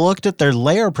team looked at their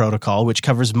layer protocol, which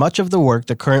covers much of the work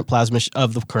the current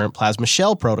Plasma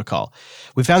Shell protocol.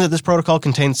 We found that this protocol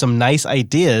contains some nice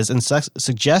ideas and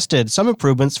suggested some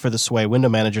improvements for the Sway window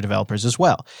manager developers as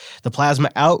well. The Plasma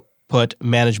Output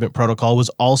Management Protocol was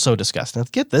also discussed. Now,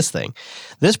 get this thing.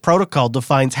 This protocol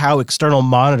defines how external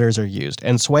monitors are used,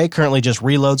 and Sway currently just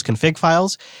reloads config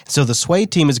files. So the Sway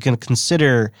team is going to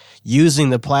consider using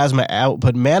the Plasma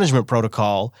Output Management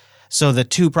Protocol so the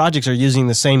two projects are using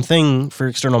the same thing for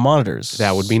external monitors.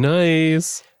 That would be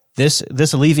nice. This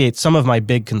alleviates some of my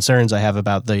big concerns I have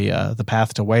about the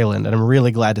path to Wayland, and I'm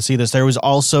really glad to see this. There was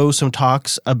also some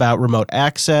talks about remote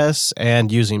access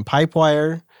and using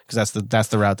Pipewire, because that's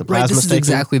the route that Plasma's taking. This is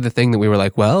exactly the thing that we were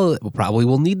like, well, probably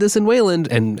we'll need this in Wayland,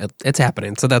 and it's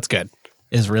happening, so that's good.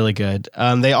 Is really good.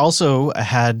 They also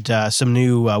had some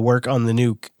new work on the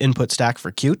new input stack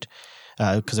for Qt,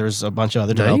 because there's a bunch of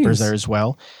other developers there as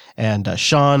well. And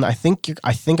Sean, I think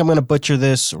I'm going to butcher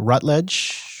this.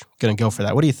 Rutledge, going to go for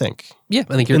that. What do you think? Yeah,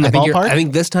 I think in the ballpark. I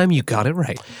think this time you got it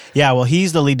right. Yeah, well,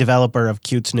 he's the lead developer of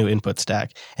Qt's new input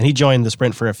stack, and he joined the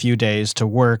sprint for a few days to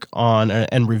work on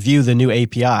and review the new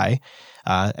API.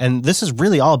 And this is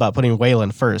really all about putting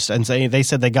Wayland first. And they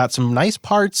said they got some nice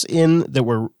parts in that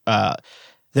were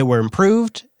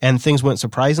improved, and things went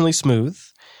surprisingly smooth.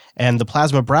 And the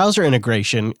Plasma browser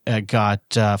integration got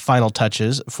final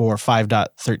touches for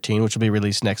 5.13, which will be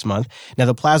released next month. Now,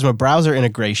 the Plasma browser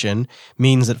integration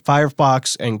means that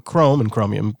Firefox and Chrome and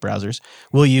Chromium browsers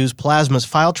will use Plasma's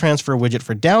file transfer widget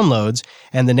for downloads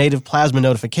and the native Plasma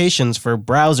notifications for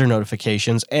browser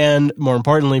notifications. And more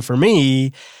importantly for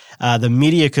me, the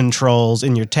media controls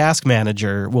in your task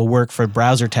manager will work for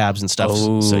browser tabs and stuff,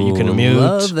 so you can mute.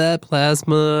 Love that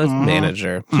Plasma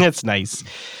manager. It's nice.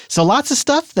 So lots of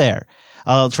stuff there.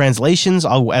 Translations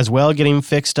as well getting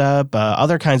fixed up,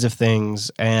 other kinds of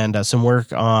things, and some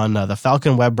work on the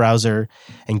Falcon web browser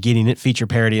and getting it feature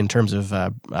parity in terms of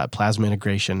Plasma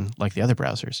integration like the other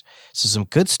browsers. So some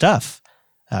good stuff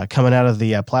coming out of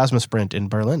the Plasma Sprint in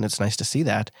Berlin. It's nice to see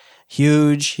that.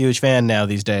 Huge fan now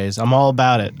these days. I'm all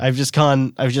about it. I've just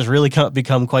really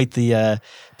become quite the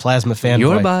Plasma fanboy.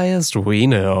 You're biased, we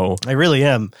know. I really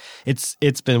am.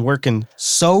 It's been working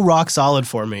so rock solid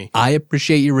for me. I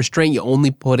appreciate your restraint. You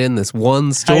only put in this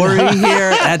one story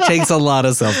here. That takes a lot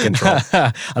of self-control.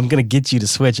 I'm going to get you to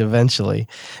switch eventually.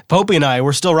 Popey and I,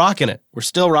 we're still rocking it.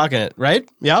 Right?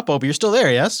 Yeah, Popey, you're still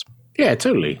there, yes? Yeah,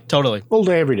 totally. All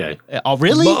day, every day. Oh,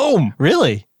 really? Boom.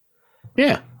 Really?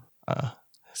 Yeah.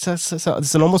 So it's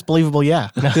an almost believable yeah.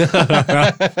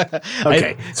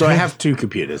 Okay, so I have two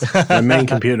computers. My main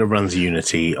computer runs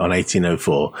Unity on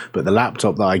 1804, but the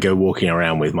laptop that I go walking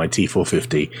around with, my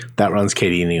T450, that runs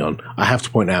KDE Neon. I have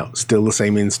to point out, still the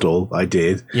same install I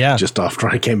did just after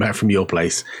I came back from your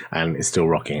place, and it's still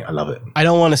rocking. I love it. I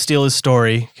don't want to steal his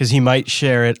story because he might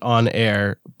share it on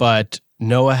air, but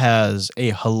Noah has a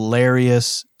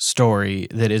hilarious story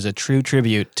that is a true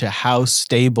tribute to how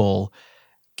stable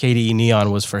KDE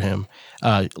Neon was for him.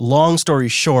 Long story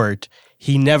short,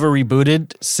 he never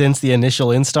rebooted since the initial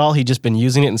install. He'd just been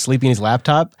using it and sleeping his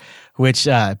laptop, which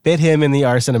bit him in the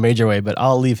arse in a major way, but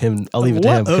I'll leave it to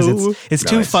him because it's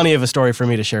too funny of a story for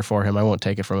me to share for him. I won't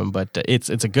take it from him, but it's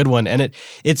a good one. And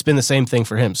it's been the same thing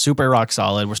for him. Super rock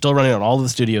solid. We're still running on all the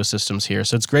studio systems here.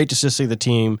 So it's great to just see the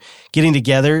team getting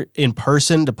together in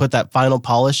person to put that final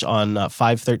polish on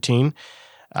 5.13.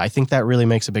 I think that really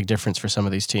makes a big difference for some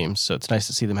of these teams. So it's nice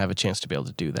to see them have a chance to be able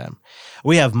to do that.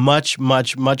 We have much more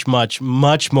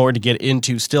to get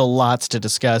into, still lots to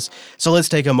discuss. So let's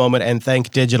take a moment and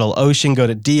thank DigitalOcean. Go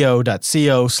to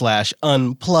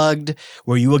do.co/unplugged,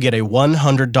 where you will get a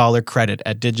 $100 credit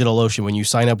at DigitalOcean when you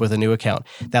sign up with a new account.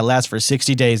 That lasts for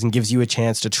 60 days and gives you a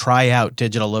chance to try out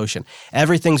DigitalOcean.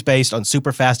 Everything's based on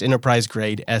super fast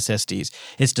enterprise-grade SSDs.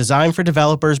 It's designed for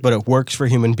developers, but it works for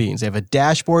human beings. They have a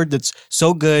dashboard that's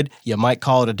so good, you might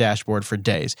call it a dashboard for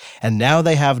days. And now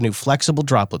they have new flexible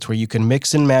droplets where you can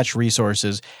mix and match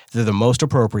resources that are the most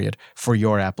appropriate for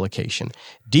your application.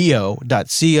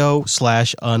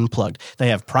 do.co/unplugged. They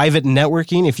have private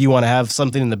networking if you want to have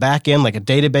something in the back end like a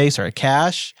database or a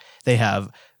cache. They have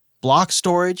block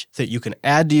storage that you can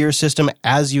add to your system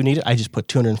as you need it. I just put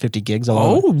 250 gigs on.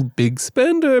 Oh, big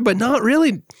spender, but not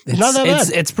really. It's not that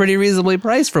bad. It's pretty reasonably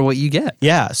priced for what you get.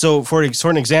 Yeah. So for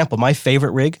an example, my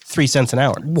favorite rig, 3 cents an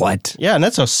hour. What? Yeah, and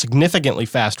that's a significantly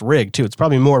fast rig too. It's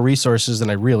probably more resources than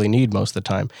I really need most of the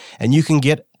time. And you can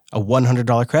get a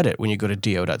 $100 credit when you go to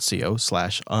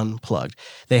do.co/unplugged.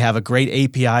 They have a great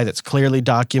API that's clearly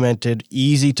documented,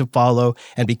 easy to follow,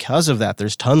 and because of that,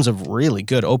 there's tons of really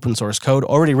good open source code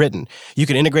already written. You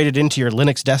can integrate it into your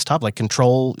Linux desktop, like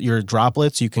control your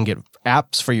droplets. You can get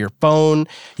apps for your phone.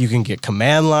 You can get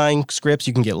command line scripts.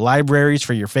 You can get libraries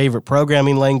for your favorite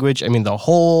programming language. I mean, the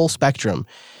whole spectrum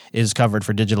is covered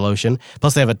for DigitalOcean.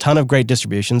 Plus, they have a ton of great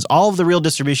distributions, all of the real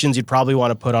distributions you'd probably want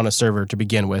to put on a server to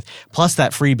begin with, plus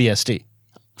that free BSD.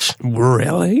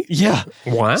 Really? Yeah.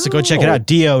 Wow. So go check it out,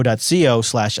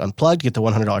 do.co/unplugged. Get the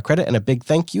 $100 credit, and a big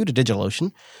thank you to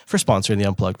DigitalOcean for sponsoring the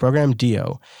Unplugged program,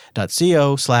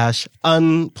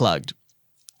 do.co/unplugged.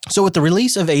 So with the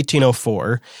release of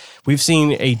 1804, we've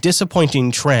seen a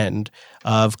disappointing trend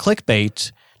of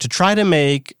clickbait to try to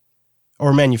make,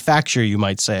 or manufacture, you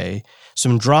might say,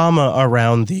 some drama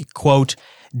around the, quote,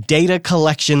 data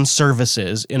collection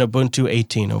services in Ubuntu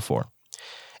 1804.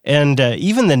 And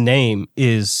even the name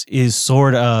is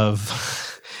sort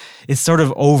of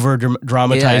over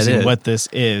dramatizing what this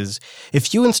is.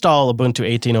 If you install Ubuntu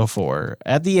 1804,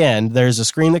 at the end, there's a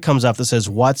screen that comes up that says,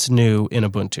 what's new in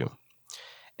Ubuntu?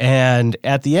 And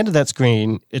at the end of that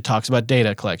screen, it talks about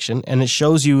data collection, and it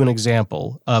shows you an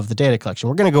example of the data collection.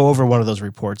 We're going to go over one of those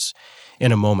reports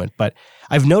in a moment, but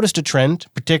I've noticed a trend,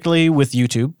 particularly with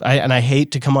YouTube, and I hate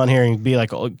to come on here and be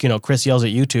like, Chris yells at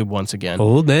YouTube once again.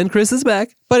 Old man Chris is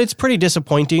back. But it's pretty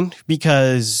disappointing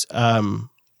because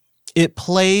it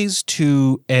plays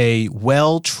to a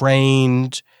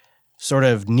well-trained sort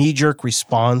of knee-jerk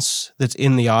response that's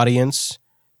in the audience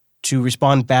to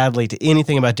respond badly to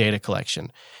anything about data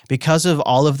collection. Because of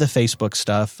all of the Facebook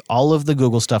stuff, all of the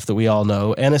Google stuff that we all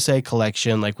know, NSA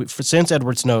collection, since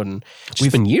Edward Snowden. It's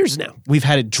been years now. We've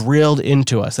had it drilled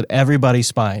into us that everybody's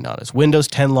spying on us. Windows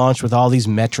 10 launched with all these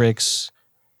metrics.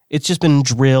 It's just been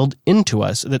drilled into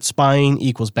us that spying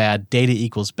equals bad, data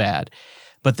equals bad.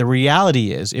 But the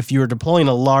reality is, if you're deploying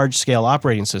a large-scale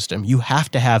operating system, you have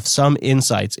to have some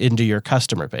insights into your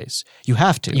customer base. You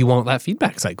have to. You want that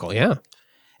feedback cycle, yeah.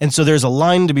 And so there's a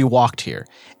line to be walked here.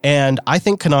 And I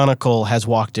think Canonical has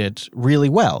walked it really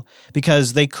well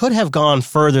because they could have gone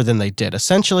further than they did.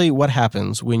 Essentially, what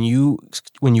happens when you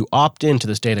opt into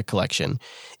this data collection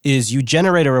is you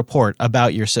generate a report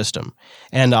about your system.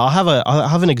 And I'll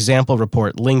have an example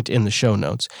report linked in the show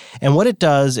notes. And what it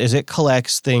does is it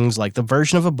collects things like the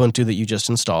version of Ubuntu that you just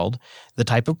installed, the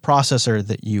type of processor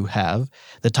that you have,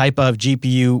 the type of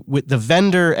GPU with the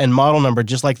vendor and model number,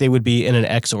 just like they would be in an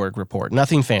Xorg report.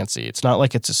 Nothing fancy. It's not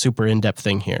like it's a super in-depth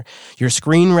thing here. Your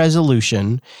screen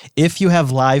resolution, if you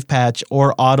have live patch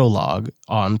or autolog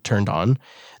turned on,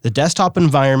 the desktop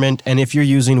environment, and if you're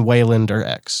using Wayland or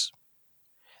X.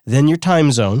 Then your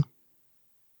time zone,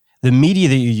 the media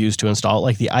that you use to install it,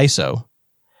 like the ISO,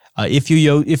 if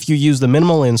you use the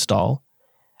minimal install,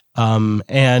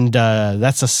 and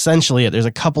that's essentially it. There's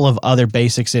a couple of other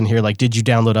basics in here, like did you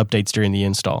download updates during the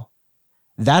install?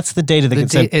 That's the data that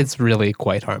gets sent. It's really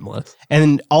quite harmless.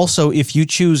 And also, if you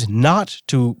choose not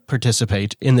to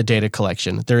participate in the data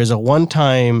collection, there is a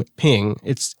one-time ping.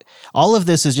 All of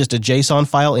this is just a JSON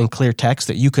file in clear text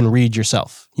that you can read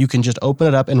yourself. You can just open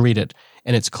it up and read it,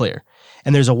 and it's clear.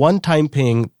 And there's a one-time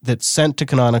ping that's sent to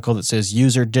Canonical that says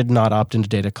user did not opt into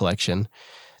data collection.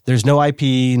 There's no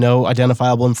IP, no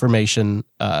identifiable information.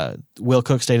 Will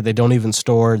Cook stated they don't even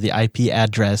store the IP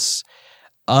address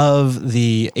of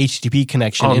the HTTP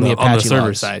connection in the Apache on the server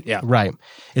logs. side. Yeah, right.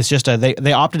 It's just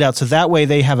they opted out, so that way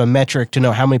they have a metric to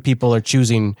know how many people are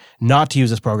choosing not to use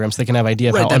this program, so they can have an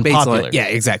idea of how unpopular. Yeah,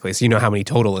 exactly. So you know how many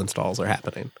total installs are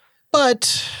happening.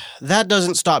 But that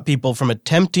doesn't stop people from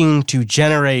attempting to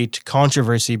generate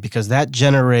controversy because that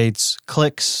generates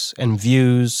clicks and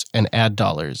views and ad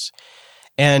dollars.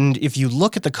 And if you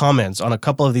look at the comments on a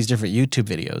couple of these different YouTube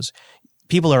videos,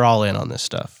 people are all in on this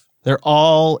stuff. They're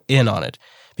all in on it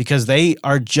because they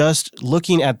are just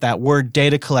looking at that word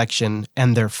data collection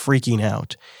and they're freaking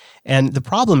out. And the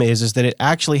problem is that it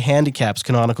actually handicaps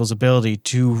Canonical's ability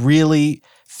to really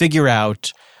figure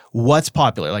out what's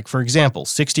popular. Like, for example,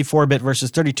 64-bit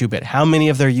versus 32-bit. How many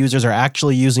of their users are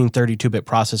actually using 32-bit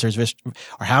processors,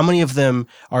 or how many of them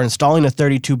are installing a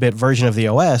 32-bit version of the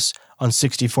OS on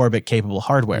 64-bit capable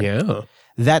hardware? Yeah.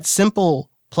 That simple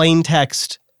plain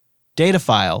text data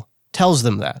file tells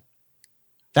them that.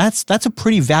 That's a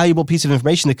pretty valuable piece of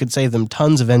information that could save them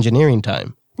tons of engineering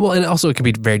time. Well, and also it can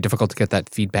be very difficult to get that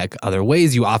feedback other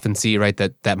ways. You often see, right,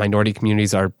 that minority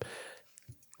communities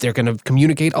they're going to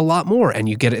communicate a lot more, and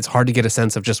it's hard to get a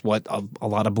sense of just what a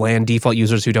lot of bland default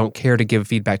users who don't care to give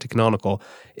feedback to Canonical.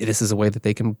 This is a way that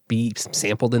they can be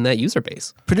sampled in that user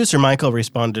base. Producer Michael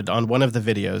responded on one of the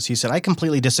videos. He said, I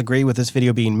completely disagree with this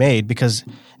video being made because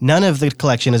none of the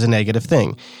collection is a negative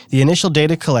thing. The initial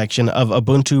data collection of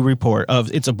Ubuntu report,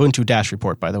 it's Ubuntu Dash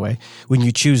report, by the way, when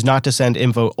you choose not to send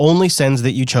info, only sends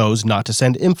that you chose not to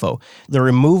send info. The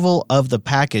removal of the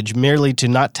package merely to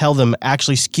not tell them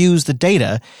actually skews the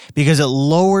data because it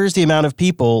lowers the amount of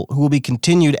people who will be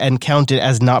continued and counted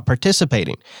as not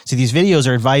participating. So these videos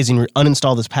are advising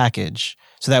uninstall this package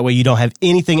so that way you don't have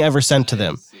anything ever sent to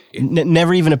them.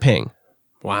 Never even a ping.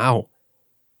 Wow.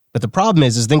 But the problem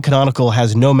is then Canonical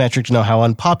has no metric to know how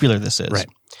unpopular this is. Right.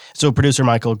 So producer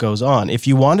Michael goes on. If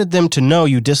you wanted them to know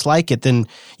you dislike it, then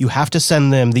you have to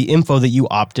send them the info that you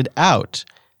opted out.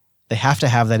 They have to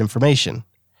have that information.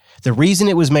 The reason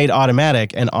it was made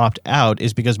automatic and opt-out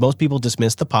is because most people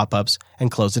dismiss the pop-ups and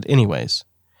close it anyways.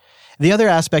 The other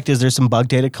aspect is there's some bug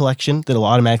data collection that'll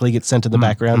automatically get sent to the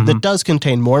background that does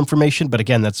contain more information, but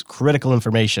again, that's critical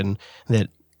information that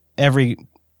every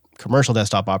commercial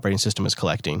desktop operating system is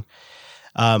collecting.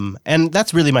 And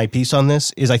that's really my piece on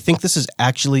this, is I think this is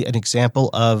actually an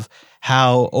example of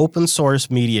how open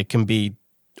source media can be,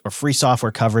 or free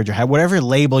software coverage, or whatever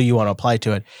label you want to apply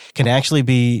to it, can actually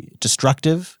be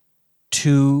destructive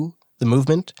to the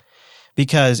movement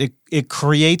because it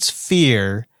creates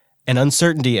fear and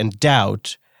uncertainty and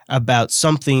doubt about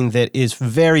something that is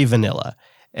very vanilla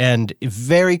and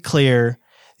very clear.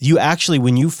 You actually,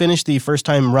 when you finish the first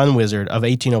time run wizard of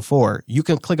 1804, you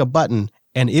can click a button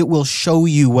and it will show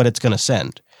you what it's going to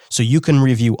send. So you can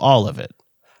review all of it.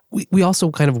 We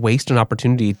also kind of waste an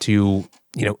opportunity to,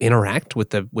 interact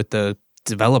with the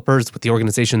developers, with the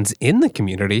organizations in the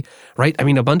community, right? I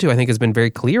mean, Ubuntu, I think, has been very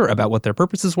clear about what their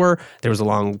purposes were. There was a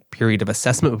long period of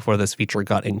assessment before this feature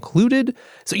got included.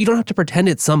 So you don't have to pretend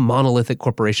it's some monolithic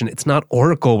corporation. It's not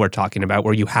Oracle we're talking about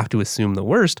where you have to assume the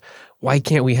worst. Why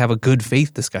can't we have a good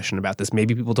faith discussion about this?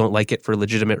 Maybe people don't like it for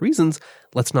legitimate reasons.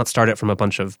 Let's not start it from a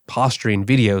bunch of posturing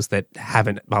videos that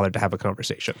haven't bothered to have a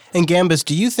conversation. And Gambus,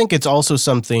 do you think it's also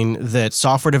something that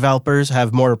software developers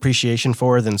have more appreciation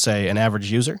for than, say, an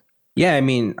average user? Yeah, I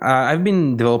mean, I've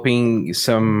been developing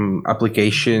some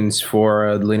applications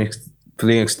for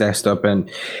Linux desktop, and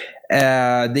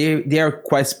they are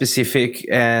quite specific.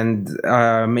 And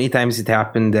many times it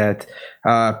happened that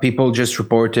people just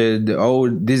reported, "Oh,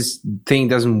 this thing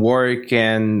doesn't work,"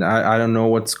 and I don't know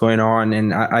what's going on.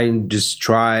 And I just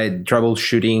tried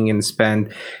troubleshooting and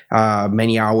spent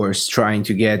many hours trying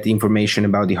to get information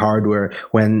about the hardware.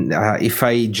 When if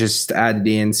I just added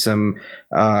in some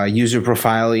user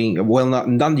profiling, well,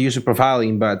 not user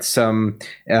profiling, but some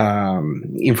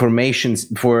information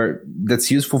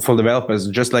that's useful for developers,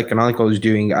 just like Canonical is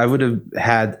doing, I would have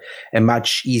had a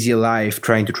much easier life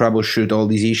trying to troubleshoot all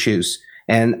these issues.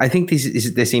 And I think this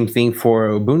is the same thing for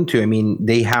Ubuntu. I mean,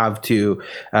 they have to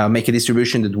make a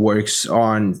distribution that works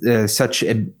on such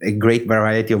a great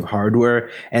variety of hardware.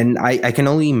 And I can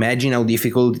only imagine how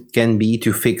difficult it can be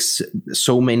to fix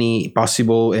so many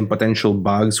possible and potential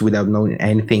bugs without knowing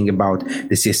anything about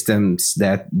the systems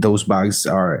that those bugs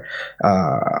are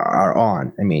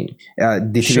on. I mean,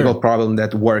 the typical problem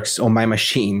that works on my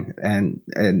machine and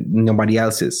nobody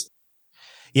else's.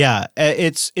 Yeah,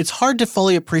 it's hard to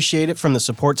fully appreciate it from the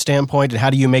support standpoint, and how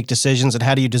do you make decisions and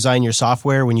how do you design your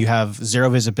software when you have zero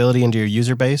visibility into your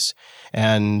user base.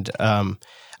 And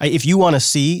if you want to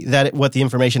see what the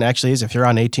information actually is, if you're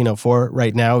on 1804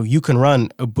 right now, you can run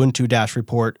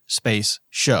Ubuntu-report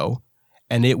show,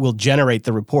 and it will generate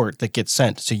the report that gets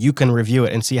sent. So you can review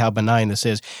it and see how benign this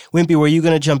is. Wimpy, were you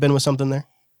going to jump in with something there?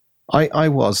 I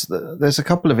was. There's a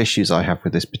couple of issues I have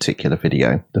with this particular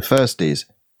video. The first is,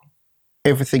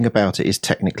 everything about it is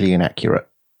technically inaccurate.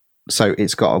 So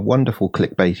it's got a wonderful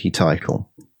clickbaity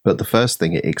title, but the first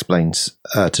thing it explains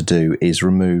to do is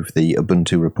remove the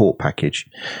Ubuntu report package,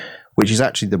 which is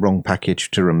actually the wrong package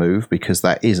to remove, because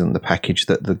that isn't the package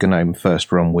that the GNOME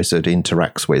First Run Wizard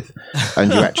interacts with.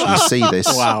 And you actually see this.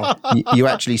 Wow. You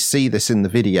actually see this in the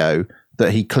video,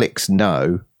 that he clicks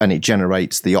no and it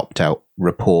generates the opt-out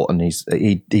report, and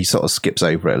he sort of skips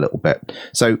over it a little bit.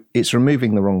 So it's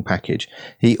removing the wrong package.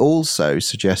 He also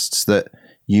suggests that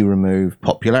you remove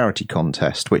Popularity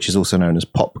Contest, which is also known as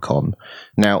PopCon.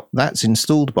 Now, that's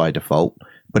installed by default,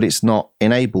 but it's not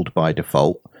enabled by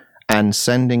default, and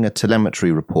sending a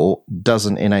telemetry report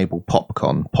doesn't enable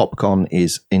PopCon. PopCon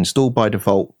is installed by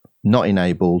default, not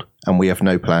enabled, and we have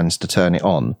no plans to turn it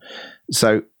on.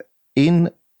 So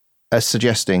in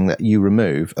suggesting that you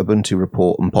remove Ubuntu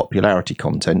report and popularity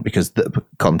contest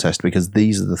because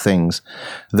these are the things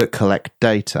that collect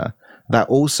data, that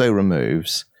also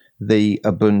removes the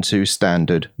Ubuntu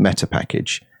standard meta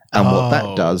package. And what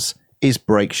that does is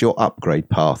breaks your upgrade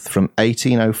path from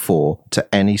 1804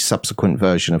 to any subsequent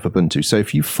version of Ubuntu. So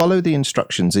if you follow the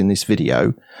instructions in this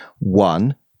video,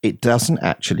 one, it doesn't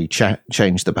actually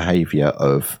change the behavior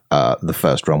of the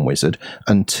First Run Wizard,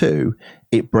 and two,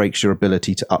 it breaks your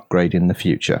ability to upgrade in the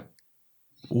future.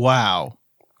 Wow.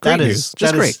 That is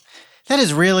great.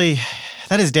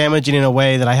 That is damaging in a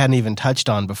way that I hadn't even touched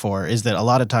on before, is that a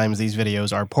lot of times these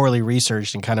videos are poorly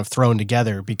researched and kind of thrown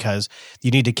together because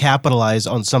you need to capitalize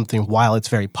on something while it's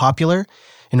very popular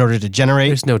in order to generate.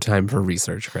 There's no time for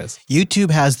research, Chris.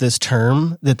 YouTube has this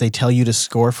term that they tell you to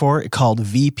score for called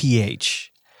VPH,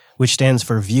 which stands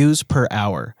for views per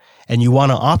hour. And you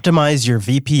want to optimize your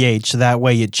VPH so that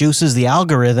way it juices the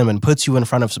algorithm and puts you in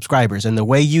front of subscribers. And the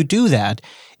way you do that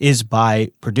is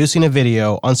by producing a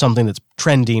video on something that's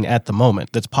trending at the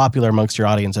moment, that's popular amongst your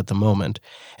audience at the moment.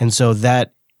 And so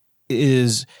that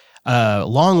is a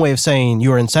long way of saying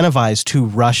you are incentivized to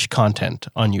rush content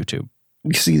on YouTube.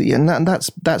 You see, and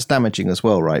that's damaging as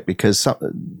well, right? Because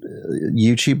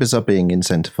YouTubers are being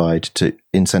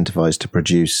incentivized to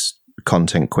produce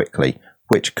content quickly,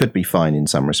 which could be fine in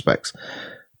some respects.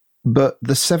 But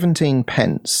the 17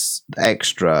 pence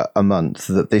extra a month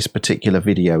that this particular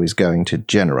video is going to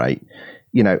generate,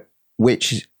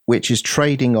 which is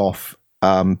trading off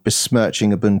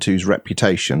besmirching Ubuntu's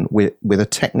reputation with a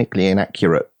technically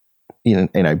inaccurate,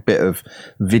 bit of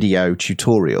video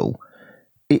tutorial,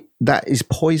 that is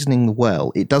poisoning the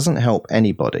well. It doesn't help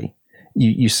anybody.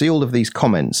 You see all of these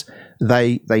comments.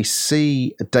 They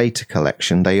see data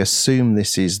collection. They assume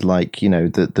this is like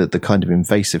the kind of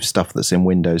invasive stuff that's in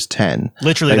Windows 10.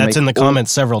 Literally, that's in the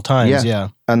comments several times. Yeah.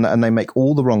 And they make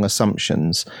all the wrong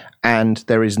assumptions. And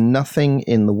there is nothing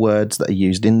in the words that are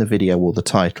used in the video or the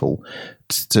title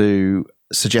to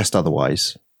suggest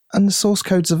otherwise. And the source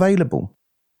code's available.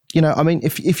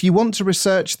 If you want to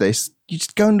research this, you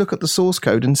just go and look at the source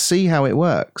code and see how it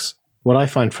works. What I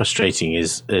find frustrating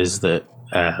is that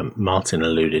Martin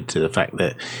alluded to the fact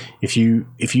that if you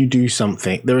do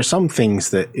something, there are some things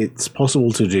that it's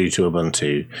possible to do to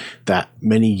Ubuntu that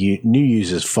many new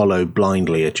users follow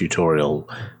blindly a tutorial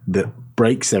that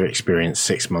breaks their experience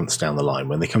 6 months down the line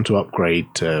when they come to upgrade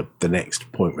to the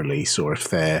next point release, or if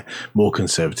they're more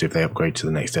conservative, they upgrade to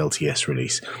the next LTS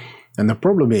release. And the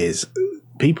problem is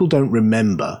people don't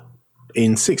remember.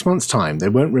 In 6 months' time, they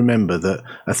won't remember that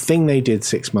a thing they did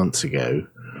 6 months ago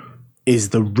is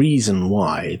the reason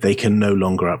why they can no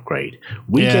longer upgrade.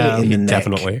 We get it in the neck,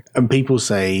 definitely. And people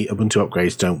say Ubuntu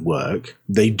upgrades don't work.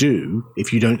 They do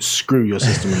if you don't screw your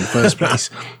system in the first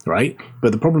place, right?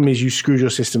 But the problem is you screwed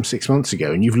your system 6 months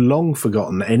ago and you've long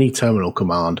forgotten any terminal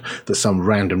command that some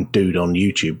random dude on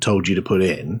YouTube told you to put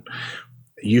in.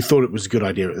 You thought it was a good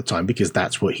idea at the time because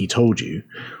that's what he told you.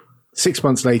 6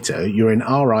 months later, you're in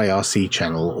our IRC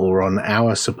channel or on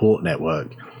our support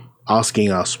network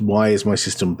asking us, why is my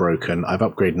system broken? I've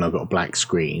upgraded and I've got a black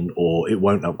screen, or it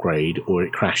won't upgrade, or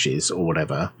it crashes, or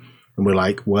whatever. And we're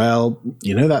like, well,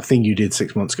 you know that thing you did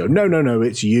 6 months ago? No,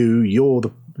 it's you. You're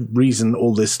the reason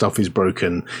all this stuff is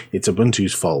broken. It's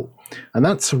Ubuntu's fault. And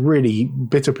that's a really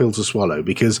bitter pill to swallow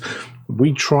because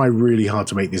we try really hard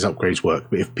to make these upgrades work.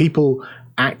 But if people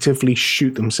actively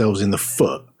shoot themselves in the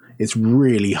foot, it's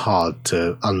really hard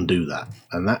to undo that.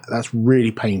 And that's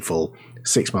really painful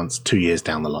 6 months, 2 years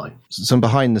down the line. Some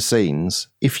behind the scenes,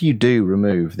 if you do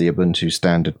remove the Ubuntu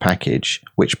standard package,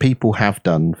 which people have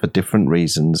done for different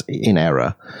reasons in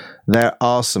error, there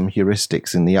are some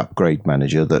heuristics in the upgrade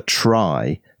manager that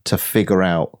try to figure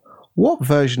out what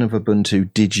version of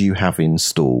Ubuntu did you have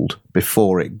installed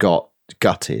before it got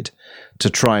gutted, to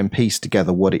try and piece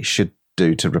together what it should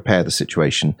do to repair the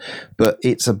situation. But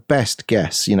it's a best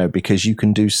guess, because you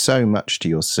can do so much to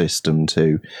your system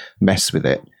to mess with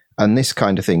it. And this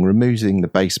kind of thing, removing the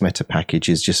base meta package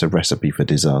is just a recipe for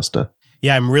disaster.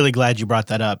 Yeah, I'm really glad you brought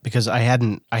that up because I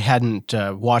hadn't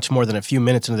watched more than a few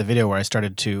minutes into the video where I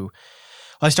started to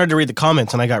read the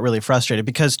comments and I got really frustrated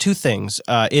because two things.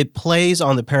 It plays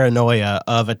on the paranoia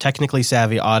of a technically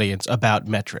savvy audience about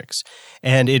metrics,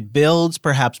 and it builds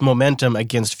perhaps momentum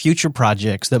against future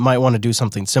projects that might want to do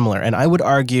something similar. And I would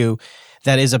argue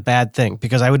that is a bad thing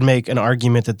because I would make an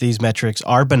argument that these metrics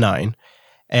are benign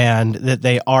and that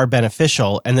they are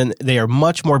beneficial, and then they are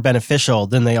much more beneficial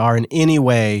than they are in any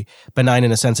way benign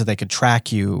in a sense that they could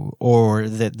track you or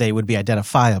that they would be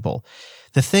identifiable.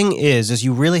 The thing is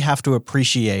you really have to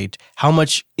appreciate how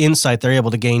much insight they're able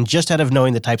to gain just out of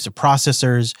knowing the types of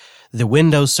processors, the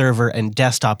Windows Server, and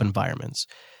desktop environments.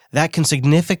 That can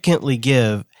significantly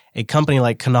give a company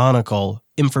like Canonical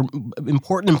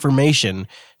important information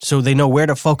so they know where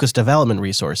to focus development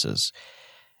resources.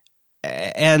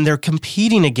 And they're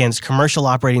competing against commercial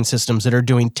operating systems that are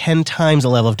doing 10 times the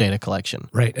level of data collection.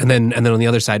 Right. And then on the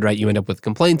other side, right, you end up with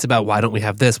complaints about why don't we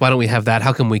have this? Why don't we have that?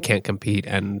 How come we can't compete?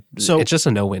 And so it's just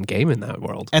a no-win game in that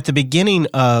world. At the beginning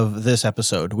of this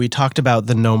episode, we talked about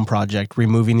the GNOME project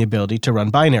removing the ability to run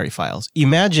binary files.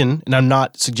 Imagine, and I'm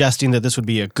not suggesting that this would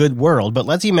be a good world, but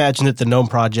let's imagine that the GNOME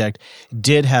project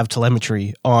did have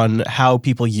telemetry on how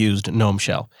people used GNOME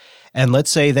Shell. And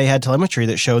let's say they had telemetry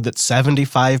that showed that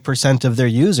 75% of their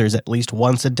users at least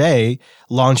once a day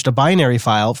launched a binary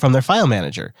file from their file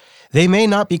manager. They may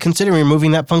not be considering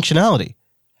removing that functionality,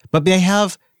 but they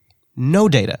have no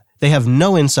data. They have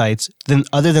no insights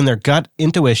other than their gut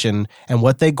intuition and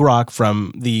what they grok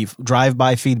from the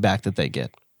drive-by feedback that they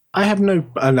get. I have no,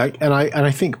 and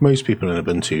I think most people in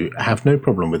Ubuntu have no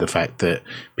problem with the fact that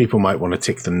people might want to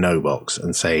tick the no box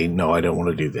and say, no, I don't want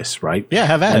to do this, right? Yeah,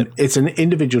 have at it. It's an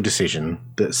individual decision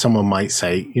that someone might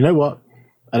say, you know what,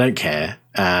 I don't care,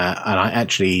 and I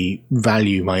actually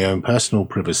value my own personal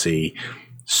privacy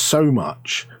so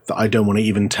much that I don't want to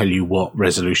even tell you what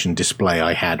resolution display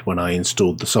I had when I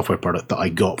installed the software product that I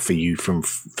got for you for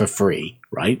free,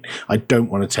 right? I don't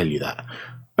want to tell you that.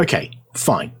 Okay,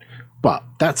 fine. But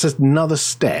that's another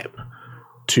step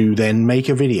to then make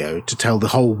a video to tell the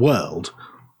whole world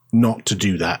not to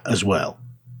do that as well.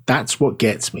 That's what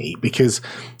gets me, because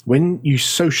when you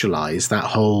socialize that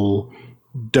whole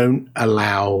don't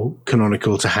allow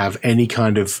Canonical to have any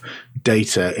kind of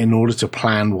data in order to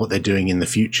plan what they're doing in the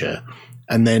future,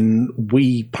 and then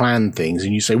we plan things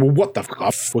and you say, well, what the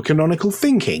fuck were Canonical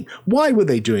thinking? Why were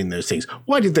they doing those things?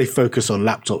 Why did they focus on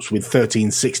laptops with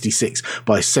 1366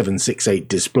 by 768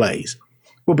 displays?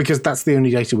 Well, because that's the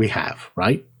only data we have,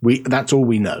 right? That's all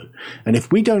we know. And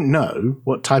if we don't know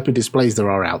what type of displays there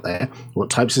are out there, what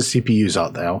types of CPUs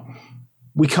are there,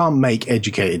 we can't make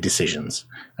educated decisions.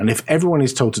 And if everyone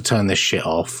is told to turn this shit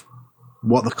off,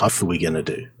 what the fuck are we going to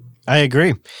do? I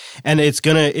agree. And it's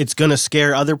gonna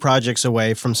scare other projects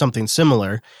away from something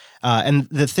similar. And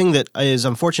the thing that is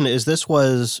unfortunate is this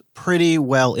was pretty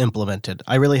well implemented,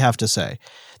 I really have to say.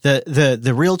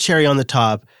 The real cherry on the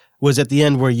top was at the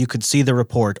end where you could see the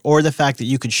report, or the fact that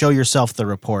you could show yourself the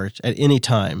report at any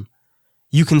time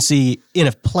you can see in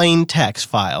a plain text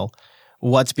file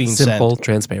what's being sent. Simple,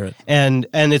 transparent. And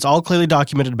it's all clearly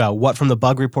documented about what from the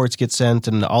bug reports get sent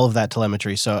and all of that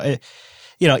telemetry. So,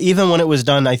 even when it was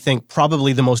done, I think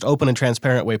probably the most open and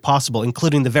transparent way possible,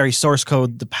 including the very source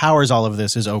code that powers all of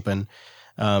this is open.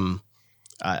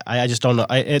 I just don't know.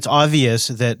 It's obvious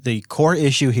that the core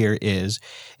issue here is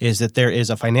that there is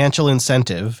a financial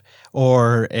incentive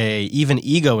or a even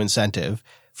ego incentive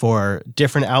for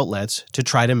different outlets to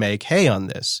try to make hay on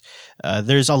this.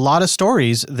 There's a lot of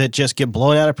stories that just get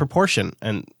blown out of proportion,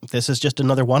 and this is just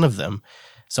another one of them.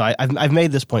 So I've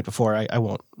made this point before. I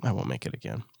won't make it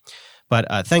again.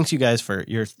 But thanks, you guys, for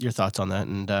your thoughts on that,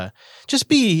 and just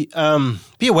be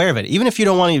aware of it. Even if you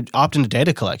don't want to opt into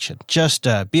data collection, just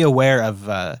be aware of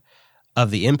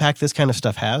the impact this kind of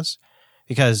stuff has,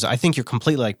 because I think you're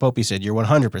completely, like Popey said, you're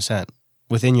 100%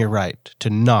 within your right to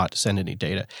not send any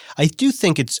data. I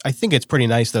think it's pretty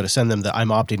nice though to send them the I'm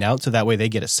opting out, so that way they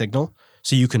get a signal,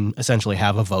 so you can essentially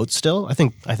have a vote still. I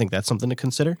think that's something to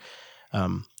consider.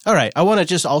 All right, I want to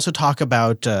just also talk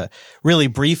about really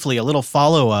briefly a little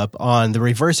follow-up on the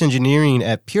reverse engineering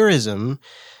at Purism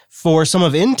for some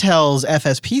of Intel's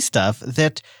FSP stuff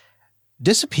that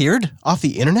disappeared off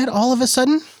the internet all of a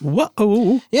sudden.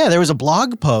 Whoa. Yeah, there was a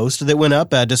blog post that went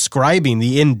up describing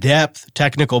the in-depth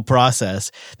technical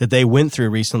process that they went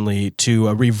through recently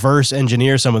to reverse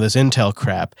engineer some of this Intel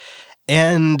crap.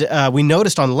 And we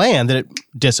noticed on LAN that it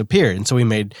disappeared. And so we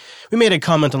made a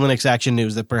comment on Linux Action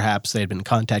News that perhaps they had been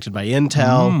contacted by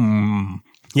Intel.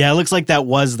 Yeah, it looks like that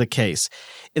was the case.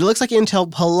 It looks like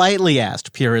Intel politely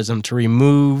asked Purism to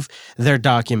remove their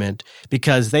document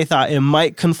because they thought it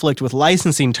might conflict with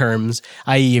licensing terms,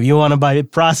 i.e. if you want to buy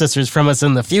processors from us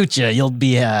in the future, you'll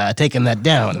be taking that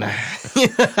down.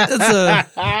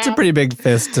 It's a pretty big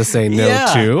fist to say no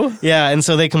to. Yeah, and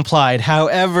so they complied.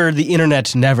 However, the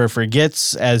internet never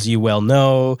forgets, as you well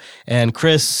know, and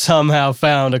Chris somehow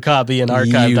found a copy in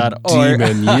archive.org. You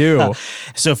demon, you.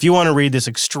 So if you want to read this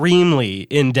extremely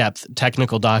in-depth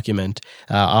technical document,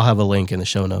 I'll have a link in the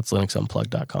show notes,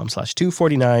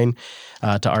 linuxunplugged.com/249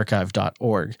 to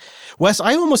archive.org. Wes,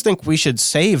 I almost think we should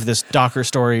save this Docker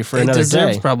story for another day. It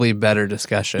deserves probably better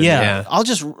discussion. Yeah. I'll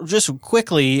just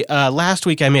quickly, last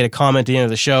week I made a comment at the end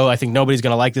of the show. I think nobody's going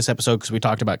to like this episode because we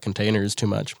talked about containers too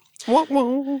much.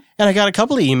 And I got a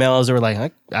couple of emails that were like,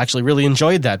 I actually really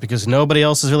enjoyed that because nobody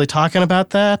else is really talking about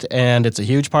that. And it's a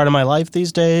huge part of my life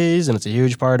these days. And it's a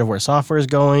huge part of where software is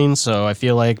going. So I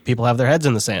feel like people have their heads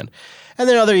in the sand. And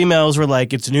then other emails were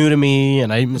like, it's new to me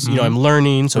and I'm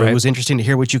learning. So It was interesting to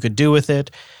hear what you could do with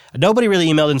it. Nobody really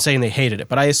emailed in saying they hated it,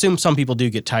 but I assume some people do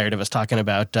get tired of us talking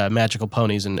about magical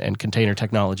ponies and container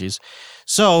technologies.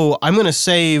 So I'm going to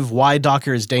save why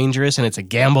Docker is dangerous, and it's a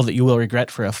gamble that you will regret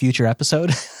for a future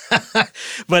episode.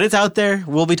 But it's out there.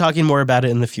 We'll be talking more about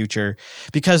it in the future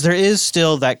because there is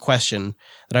still that question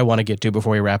that I want to get to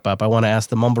before we wrap up. I want to ask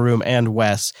the Mumble Room and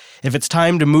Wes if it's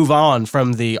time to move on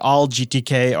from the all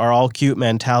GTK or all Qt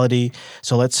mentality.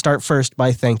 So let's start first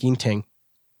by thanking Ting.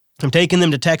 I'm taking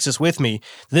them to Texas with me.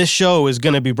 This show is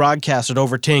going to be broadcasted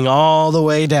over Ting all the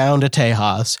way down to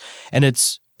Tejas, and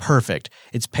it's perfect.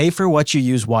 It's pay for what you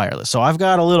use wireless. So I've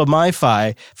got a little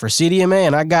MiFi for CDMA,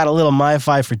 and I got a little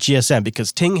MiFi for GSM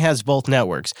because Ting has both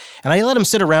networks. And I let them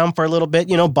sit around for a little bit,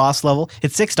 boss level.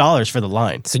 It's $6 for the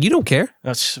line. So you don't care?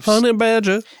 That's Honey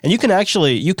Badger. And you can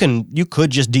actually, you could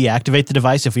just deactivate the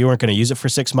device if you weren't going to use it for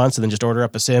 6 months and then just order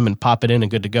up a SIM and pop it in and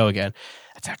good to go again.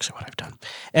 That's actually what I've done.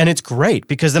 And it's great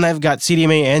because then I've got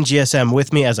CDMA and GSM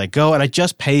with me as I go, and I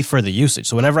just pay for the usage.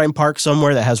 So whenever I'm parked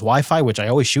somewhere that has Wi-Fi, which I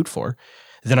always shoot for,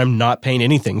 then I'm not paying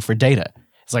anything for data.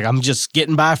 It's like I'm just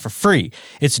getting by for free.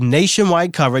 It's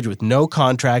nationwide coverage with no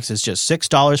contracts. It's just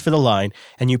 $6 for the line,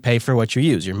 and you pay for what you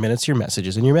use, your minutes, your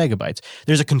messages, and your megabytes.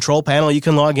 There's a control panel you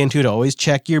can log into to always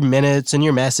check your minutes and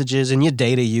your messages and your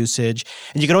data usage.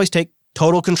 And you can always take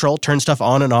total control, turn stuff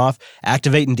on and off,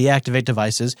 activate and deactivate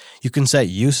devices. You can set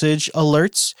usage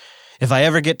alerts. If I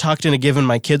ever get tucked into giving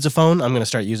my kids a phone, I'm going to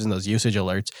start using those usage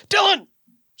alerts. Dylan,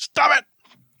 stop it.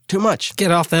 Too much.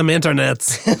 Get off them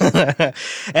internets.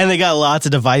 And they got lots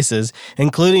of devices,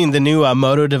 including the new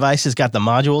Moto devices. Got the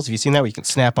modules. Have you seen that? Where you can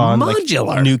snap on like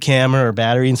new camera or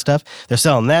battery and stuff. They're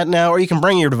selling that now. Or you can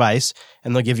bring your device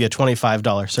and they'll give you a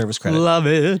 $25 service credit. Love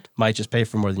it. Might just pay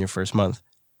for more than your first month.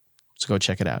 So go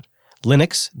check it out.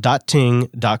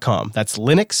 Linux.ting.com. That's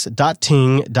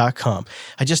linux.ting.com.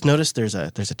 I just noticed there's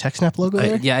a TechSnap logo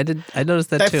there. Yeah, I noticed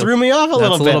that too. That threw me off a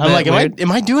little bit. I'm like,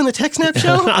 am I doing the TechSnap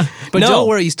show? But don't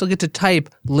worry, you still get to type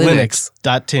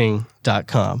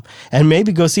Linux.ting.com. And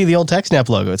maybe go see the old TechSnap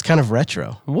logo. It's kind of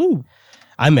retro. Woo.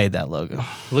 I made that logo.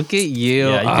 Look at you.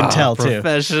 Yeah, you can tell too.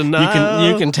 Professional.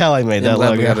 You can tell I made that glad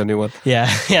logo. we got a new one. Yeah,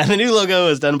 the new logo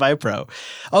is done by a pro.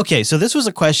 Okay, so this was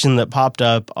a question that popped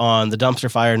up on the dumpster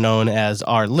fire known as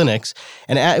R Linux,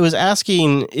 and it was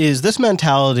asking, is this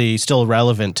mentality still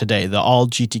relevant today, the all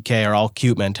GTK or all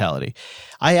Qt mentality?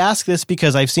 I ask this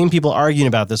because I've seen people arguing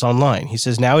about this online. He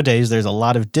says nowadays there's a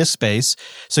lot of disk space,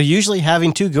 so usually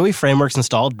having two GUI frameworks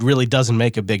installed really doesn't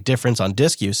make a big difference on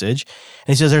disk usage.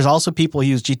 And he says there's also people who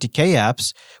use GTK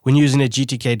apps when using a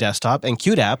GTK desktop and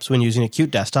Qt apps when using a Qt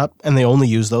desktop, and they only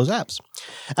use those apps.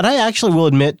 And I actually will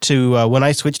admit to when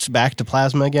I switched back to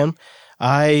Plasma again,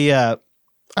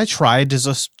 I tried to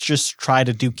just try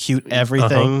to do Qt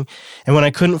everything. And when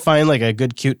I couldn't find like a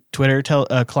good Qt Twitter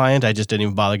client, I just didn't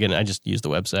even bother getting it. I just used the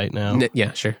website now.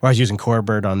 Yeah, sure. Or I was using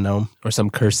Corebird on GNOME. Or some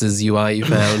Curses UI you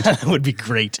found. That would be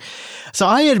great. So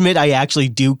I admit I actually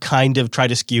do kind of try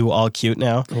to skew all Qt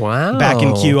now. Wow. Back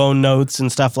in Qt notes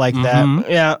and stuff like that.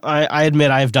 Yeah, I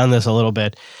admit I've done this a little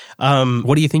bit.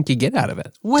 What do you think you get out of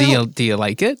it? Well, do you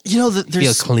like it? You know,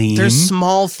 Feel clean? There's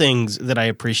small things that I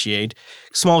appreciate,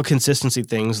 small consistency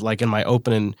things like in my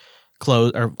open and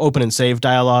close or open and save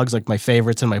dialogues, like my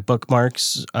favorites and my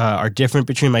bookmarks are different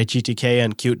between my GTK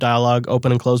and Qt dialog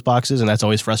open and close boxes, and that's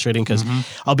always frustrating because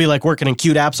I'll be like working in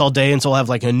Qt apps all day, and so I'll have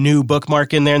like a new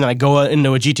bookmark in there, and then I go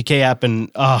into a GTK app and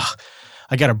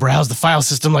I got to browse the file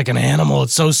system like an animal.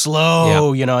 It's so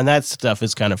slow, you know, and that stuff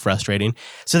is kind of frustrating.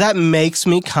 So that makes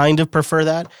me kind of prefer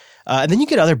that. And then you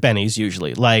get other bennies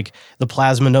usually, like the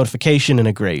Plasma notification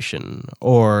integration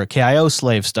or KIO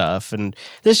slave stuff. And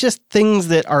there's just things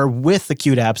that are with the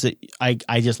Qt apps that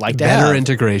I just like to have. Better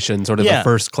integration, sort of a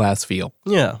first class feel.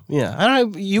 Yeah, yeah. I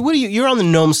don't know, you're on the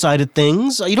GNOME side of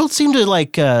things. You don't seem to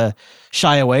like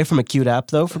shy away from a Qt app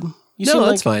though. No,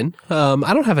 that's fine.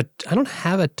 I don't have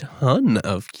a ton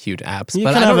of Qt apps. You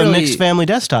but kind I of don't have a mixed family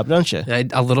desktop, don't you?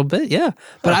 A little bit, yeah.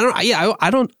 But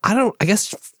I don't. I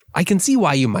guess I can see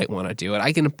why you might want to do it.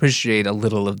 I can appreciate a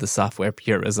little of the software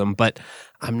purism, but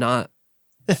I'm not.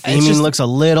 The theming looks a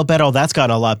little better. Oh, that's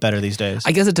gotten a lot better these days.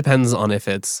 I guess it depends on if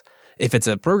it's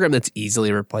a program that's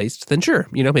easily replaced, then sure.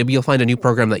 You know, maybe you'll find a new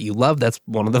program that you love. That's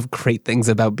one of the great things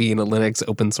about being a Linux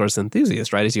open source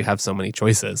enthusiast, right? Is you have so many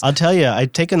choices. I'll tell you,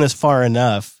 I've taken this far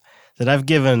enough that I've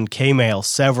given Kmail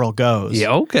several goes.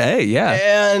 Yeah, okay,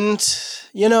 yeah. And,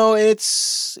 you know,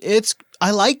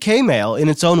 I like Kmail in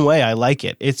its own way. I like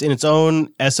it. It's in its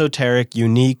own esoteric,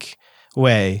 unique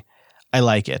way. I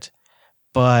like it.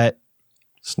 But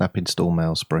snap install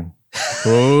Mailspring.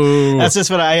 Oh. That's just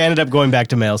what I ended up going back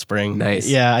to Mailspring. Nice.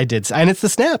 Yeah, I did. And it's the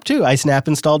snap too. I snap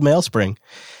installed Mailspring.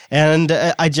 And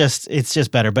it's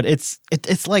just better. But it's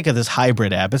like this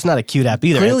hybrid app. It's not a Qt app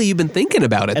either. Clearly you've been thinking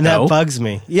about it, and though. that bugs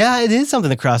me. Yeah, it is something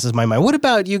that crosses my mind. What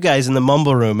about you guys in the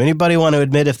mumble room? Anybody want to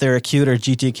admit if they're a Qt or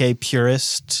GTK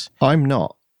purist? I'm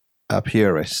not a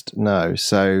purist, no.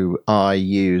 So I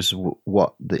use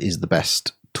what is the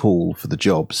best tool for the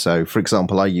job. So, for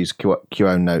example, I use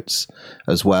QO Notes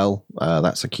as well.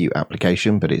 That's a Qt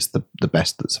application, but it's the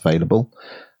best that's available.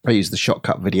 I use the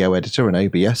Shotcut Video Editor and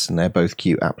OBS, and they're both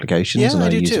Qt applications. Yeah, and I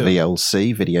do use too.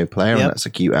 VLC Video Player, and that's a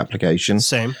Qt application.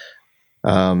 Same.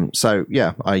 So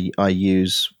yeah, I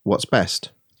use what's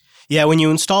best. Yeah, when you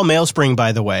install Mailspring,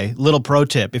 by the way, little pro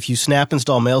tip, if you snap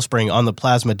install Mailspring on the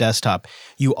Plasma desktop,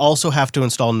 you also have to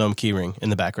install GNOME Keyring in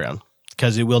the background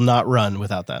because it will not run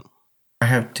without that. I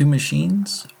have two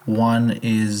machines. One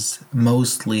is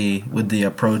mostly with the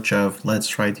approach of let's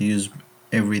try to use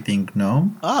everything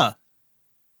GNOME.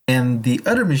 And the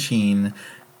other machine,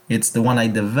 it's the one I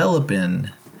develop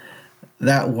in.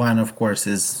 That one, of course,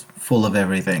 is full of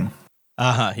everything.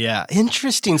 Yeah.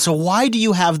 Interesting. So why do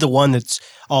you have the one that's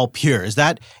all pure? Is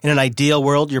that, in an ideal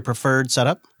world, your preferred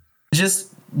setup?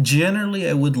 Just generally,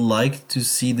 I would like to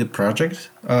see the project.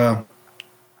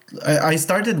 I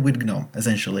started with GNOME,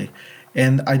 essentially.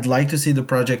 And I'd like to see the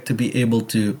project to be able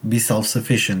to be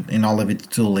self-sufficient in all of its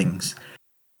toolings.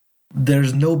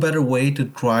 There's no better way to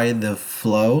try the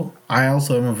flow. I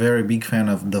also am a very big fan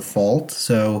of default,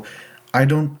 so I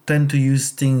don't tend to use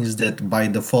things that by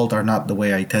default are not the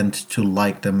way I tend to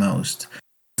like the most.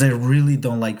 I really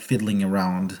don't like fiddling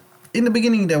around. In the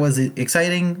beginning, that was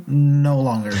exciting. No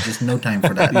longer, just no time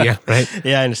for that. Yeah, right.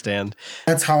 Yeah, I understand.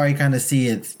 That's how I kind of see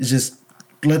it. It's just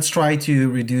let's try to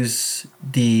reduce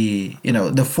the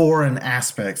foreign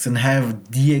aspects and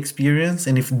have the experience.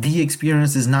 And if the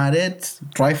experience is not it,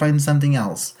 try find something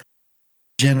else.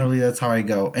 Generally, that's how I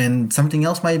go. And something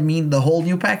else might mean the whole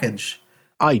new package.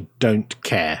 I don't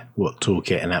care what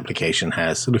toolkit an application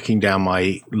has. Looking down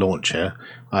my launcher,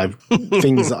 I've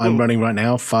things that I'm running right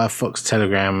now: Firefox,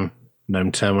 Telegram,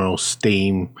 GNOME Terminal,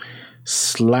 Steam,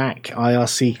 Slack,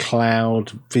 IRC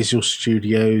Cloud, Visual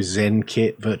Studio,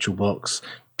 ZenKit, VirtualBox,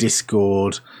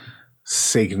 Discord,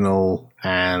 Signal,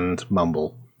 and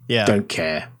Mumble. Yeah. Don't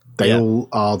care. They all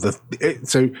are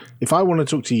so if I want to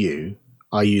talk to you,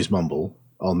 I use Mumble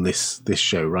on this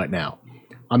show right now.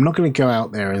 I'm not going to go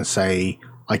out there and say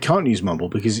I can't use Mumble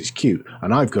because it's cute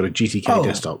and I've got a GTK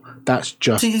desktop. That's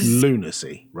just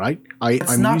lunacy, right?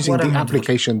 I'm using the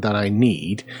application that I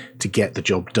need to get the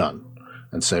job done.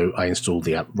 And so I installed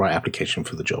the right application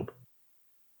for the job.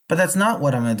 But that's not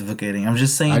what I'm advocating. I'm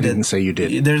just saying I didn't say you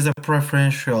did. There's a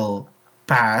preferential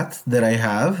path that I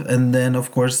have, and then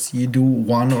of course you do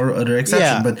one or other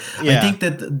exception. But I think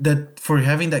that for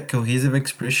having that cohesive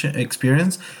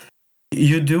experience,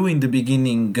 you do in the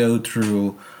beginning go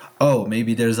through, oh,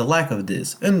 maybe there's a lack of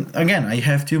this. And again, I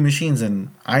have 2 machines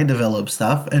and I develop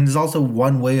stuff, and there's also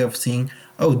one way of seeing,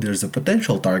 oh, there's a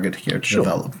potential target here to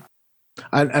develop.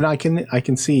 And I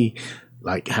can see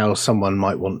like how someone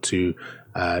might want to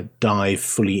dive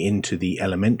fully into the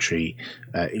elementary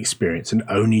experience and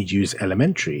only use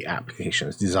elementary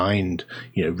applications designed,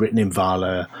 written in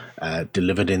Vala,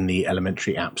 delivered in the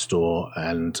elementary app store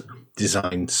and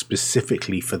designed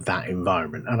specifically for that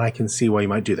environment. And I can see why you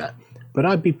might do that. But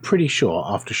I'd be pretty sure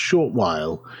after a short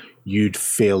while, you'd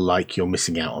feel like you're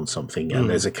missing out on something. And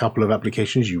there's a couple of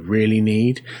applications you really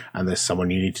need, and there's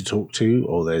someone you need to talk to,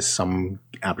 or there's some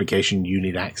application you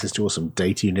need access to, or some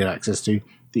data you need access to,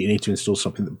 that you need to install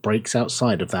something that breaks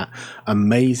outside of that,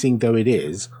 amazing though it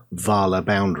is, Vala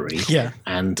boundary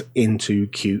and into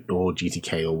Qt or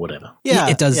GTK or whatever. Yeah,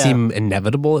 it does seem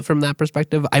inevitable from that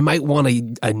perspective. I might want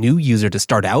a new user to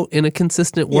start out in a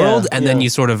consistent world, and then you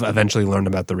sort of eventually learn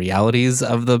about the realities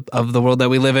of the world that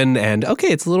we live in, and okay,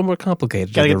 it's a little more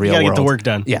complicated than the real world. Gotta get the work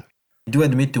done. Yeah. I do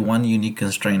admit to one unique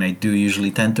constraint I do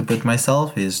usually tend to put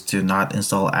myself is to not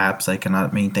install apps I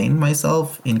cannot maintain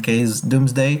myself in case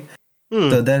doomsday.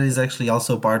 So that is actually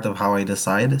also part of how I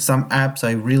decide. Some apps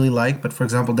I really like, but for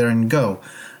example, they're in Go.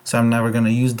 So I'm never going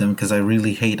to use them because I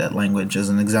really hate that language as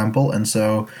an example. And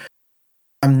so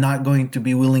I'm not going to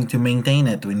be willing to maintain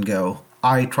it in Go.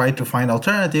 I try to find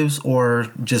alternatives or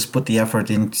just put the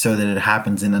effort in so that it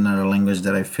happens in another language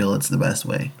that I feel it's the best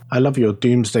way. I love your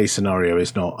doomsday scenario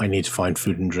is not I need to find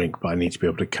food and drink, but I need to be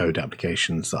able to code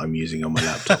applications that I'm using on my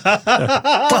laptop.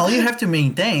 Well, you have to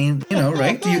maintain,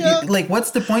 right? Like, what's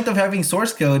the point of having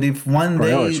source code if one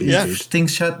day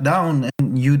things shut down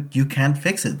and you can't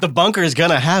fix it? The bunker is going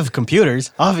to have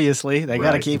computers, obviously. They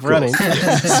got to keep running.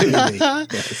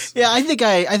 Yes. Yeah, I think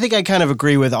I kind of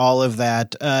agree with all of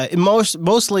that.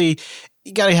 Mostly,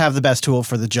 you got to have the best tool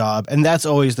for the job, and that's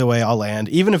always the way I'll land.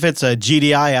 Even if it's a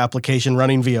GDI application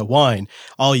running via Wine,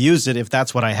 I'll use it if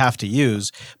that's what I have to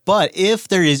use. But if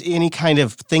there is any kind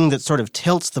of thing that sort of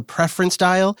tilts the preference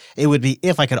dial, it would be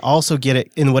if I could also get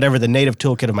it in whatever the native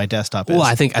toolkit of my desktop is. Well,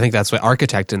 I think that's what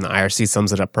Architect in the IRC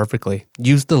sums it up perfectly.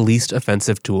 Use the least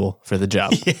offensive tool for the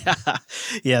job.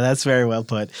 Yeah, that's very well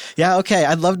put. Yeah, okay.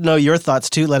 I'd love to know your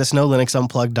thoughts too. Let us know,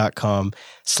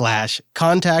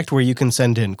 linuxunplugged.com/contact, where you can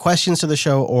send in questions to the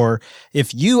show, or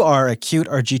if you are a Qt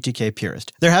or GTK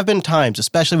purist. There have been times,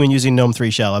 especially when using GNOME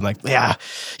 3 Shell, I'm like, yeah,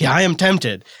 I am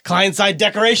tempted. Client-side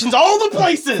decorations all the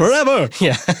places. Forever.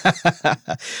 Yeah.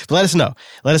 But let us know.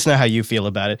 Let us know how you feel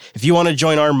about it. If you want to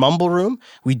join our Mumble Room,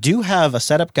 we do have a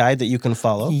setup guide that you can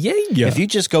follow. Yeah. If you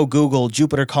just go Google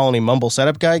Jupyter Colony Mumble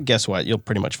Setup Guide, guess what? You'll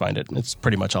pretty much find it. It's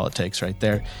pretty much all it takes right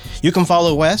there. You can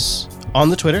follow Wes on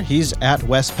the Twitter. He's at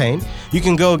Wes Payne. You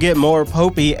can go get more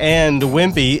Popey and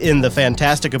Wimpy in the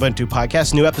Fantastic Ubuntu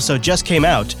podcast. New episode just came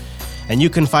out, and you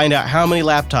can find out how many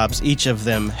laptops each of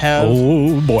them have.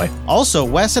 Oh, boy. Also,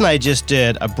 Wes and I just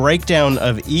did a breakdown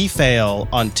of eFail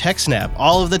on TechSnap.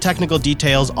 All of the technical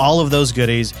details, all of those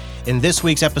goodies in this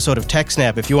week's episode of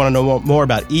TechSnap. If you want to know more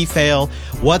about eFail,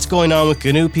 what's going on with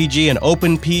GNU PG and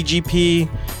OpenPGP,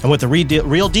 and what the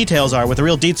real details are, what the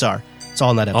real deets are, it's all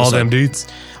in that episode. All them deets.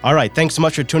 All right, thanks so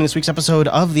much for tuning in this week's episode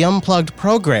of the Unplugged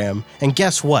program. And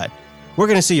guess what? We're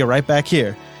going to see you right back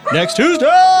here next Tuesday!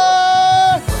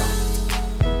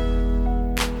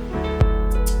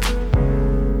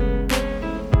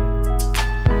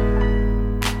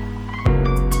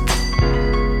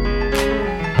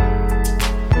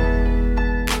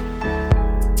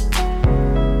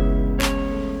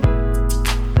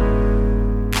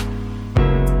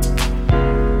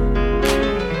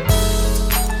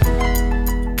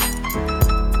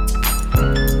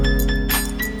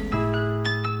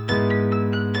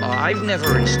 I've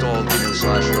never installed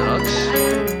GNU/Linux.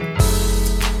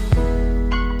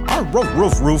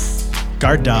 Roof.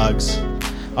 Guard dogs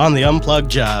on the Unplugged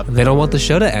job. They don't want the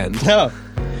show to end. No.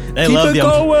 They love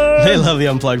the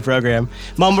Unplugged program.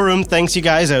 Mumble Room, thanks you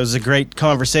guys. That was a great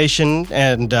conversation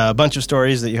and a bunch of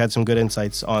stories that you had some good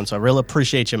insights on. So I really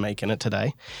appreciate you making it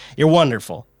today. You're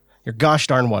wonderful. You're gosh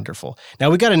darn wonderful.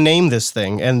 Now we got to name this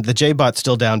thing, and the JBot's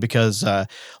still down because,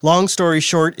 long story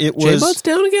short, it was JBot's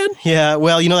down again. Yeah,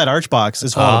 well, you know that Archbox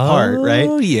is falling apart, right?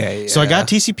 Oh yeah. So I got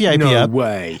TCP/IP no up.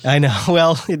 way. I know.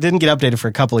 Well, it didn't get updated for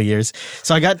a couple of years.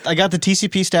 So I got the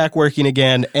TCP stack working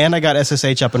again, and I got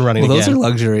SSH up and running again. Those are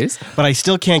luxuries. But I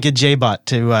still can't get JBot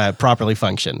to properly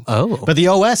function. Oh. But the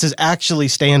OS is actually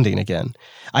standing again.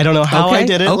 I don't know how I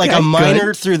did it. Like a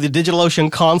miner through the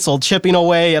DigitalOcean console, chipping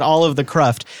away at all of the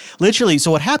cruft. Literally, so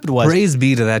what happened was... Praise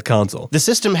be to that console. The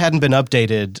system hadn't been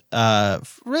updated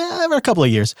for a couple of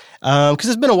years. Because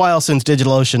it's been a while since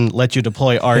DigitalOcean let you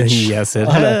deploy Arch. Yes, it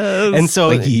has. And so...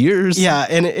 Like years. Yeah,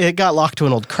 and it got locked to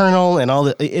an old kernel and all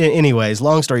the... Anyways,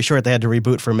 long story short, they had to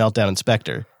reboot for Meltdown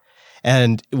Inspector.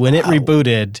 And when it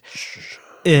rebooted...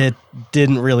 it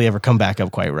didn't really ever come back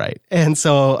up quite right. And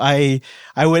so I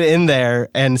went in there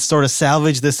and sort of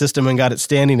salvaged the system and got it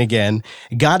standing again.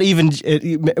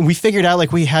 We figured out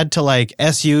like we had to like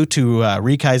SU to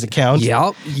Rekai's account.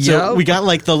 Yep. So we got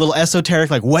like the little esoteric,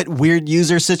 like what weird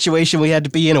user situation we had to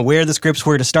be in and where the scripts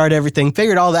were to start everything.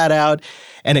 Figured all that out,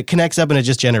 and it connects up and it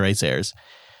just generates errors.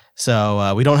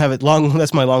 So we don't have it long.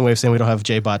 That's my long way of saying we don't have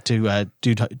JBot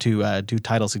to do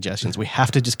title suggestions. We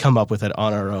have to just come up with it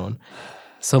on our own.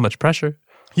 So much pressure.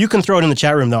 You can throw it in the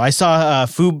chat room, though. I saw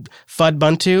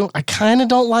Fudbuntu. I kind of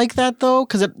don't like that, though,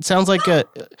 because it sounds like a...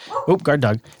 guard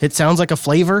dog. It sounds like a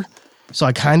flavor, so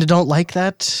I kind of don't like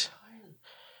that.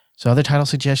 So other title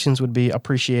suggestions would be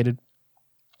appreciated.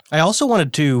 I also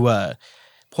wanted to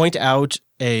point out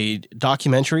a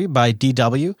documentary by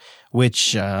DW,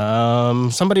 which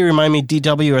somebody remind me,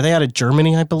 DW, are they out of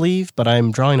Germany, I believe? But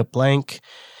I'm drawing a blank.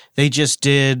 They just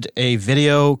did a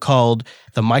video called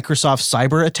The Microsoft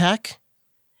Cyber Attack.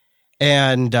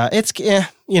 And it's,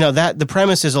 that the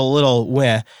premise is a little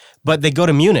but they go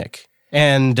to Munich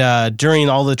and during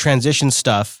all the transition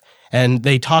stuff, and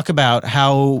they talk about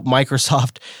how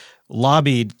Microsoft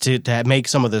lobbied to make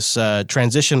some of this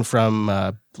transition from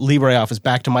LibreOffice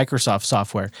back to Microsoft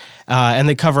software. And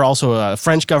they cover also a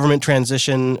French government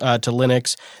transition to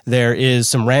Linux. There is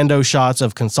some rando shots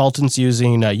of consultants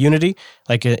using Unity,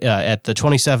 like at the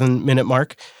 27-minute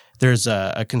mark. There's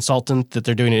a consultant that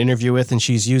they're doing an interview with, and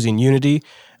she's using Unity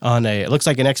on it looks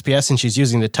like an XPS, and she's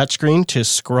using the touchscreen to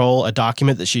scroll a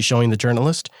document that she's showing the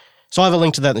journalist. So I'll have a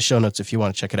link to that in the show notes if you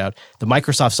want to check it out. The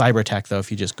Microsoft Cyber Attack, though,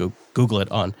 if you just Google it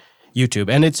on YouTube,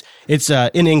 and it's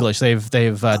in English. They've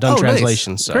done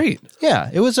translations. Nice. So. Great. Yeah,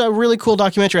 it was a really cool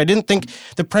documentary. I didn't think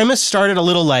the premise started a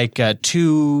little like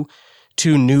too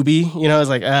newbie. I was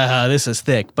like, this is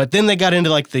thick. But then they got into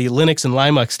like the Linux and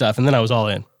Linux stuff, and then I was all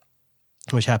in,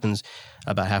 which happens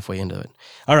about halfway into it.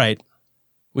 All right,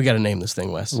 we got to name this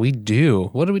thing, Wes. We do.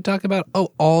 What did we talk about?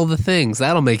 Oh, all the things.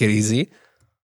 That'll make it easy.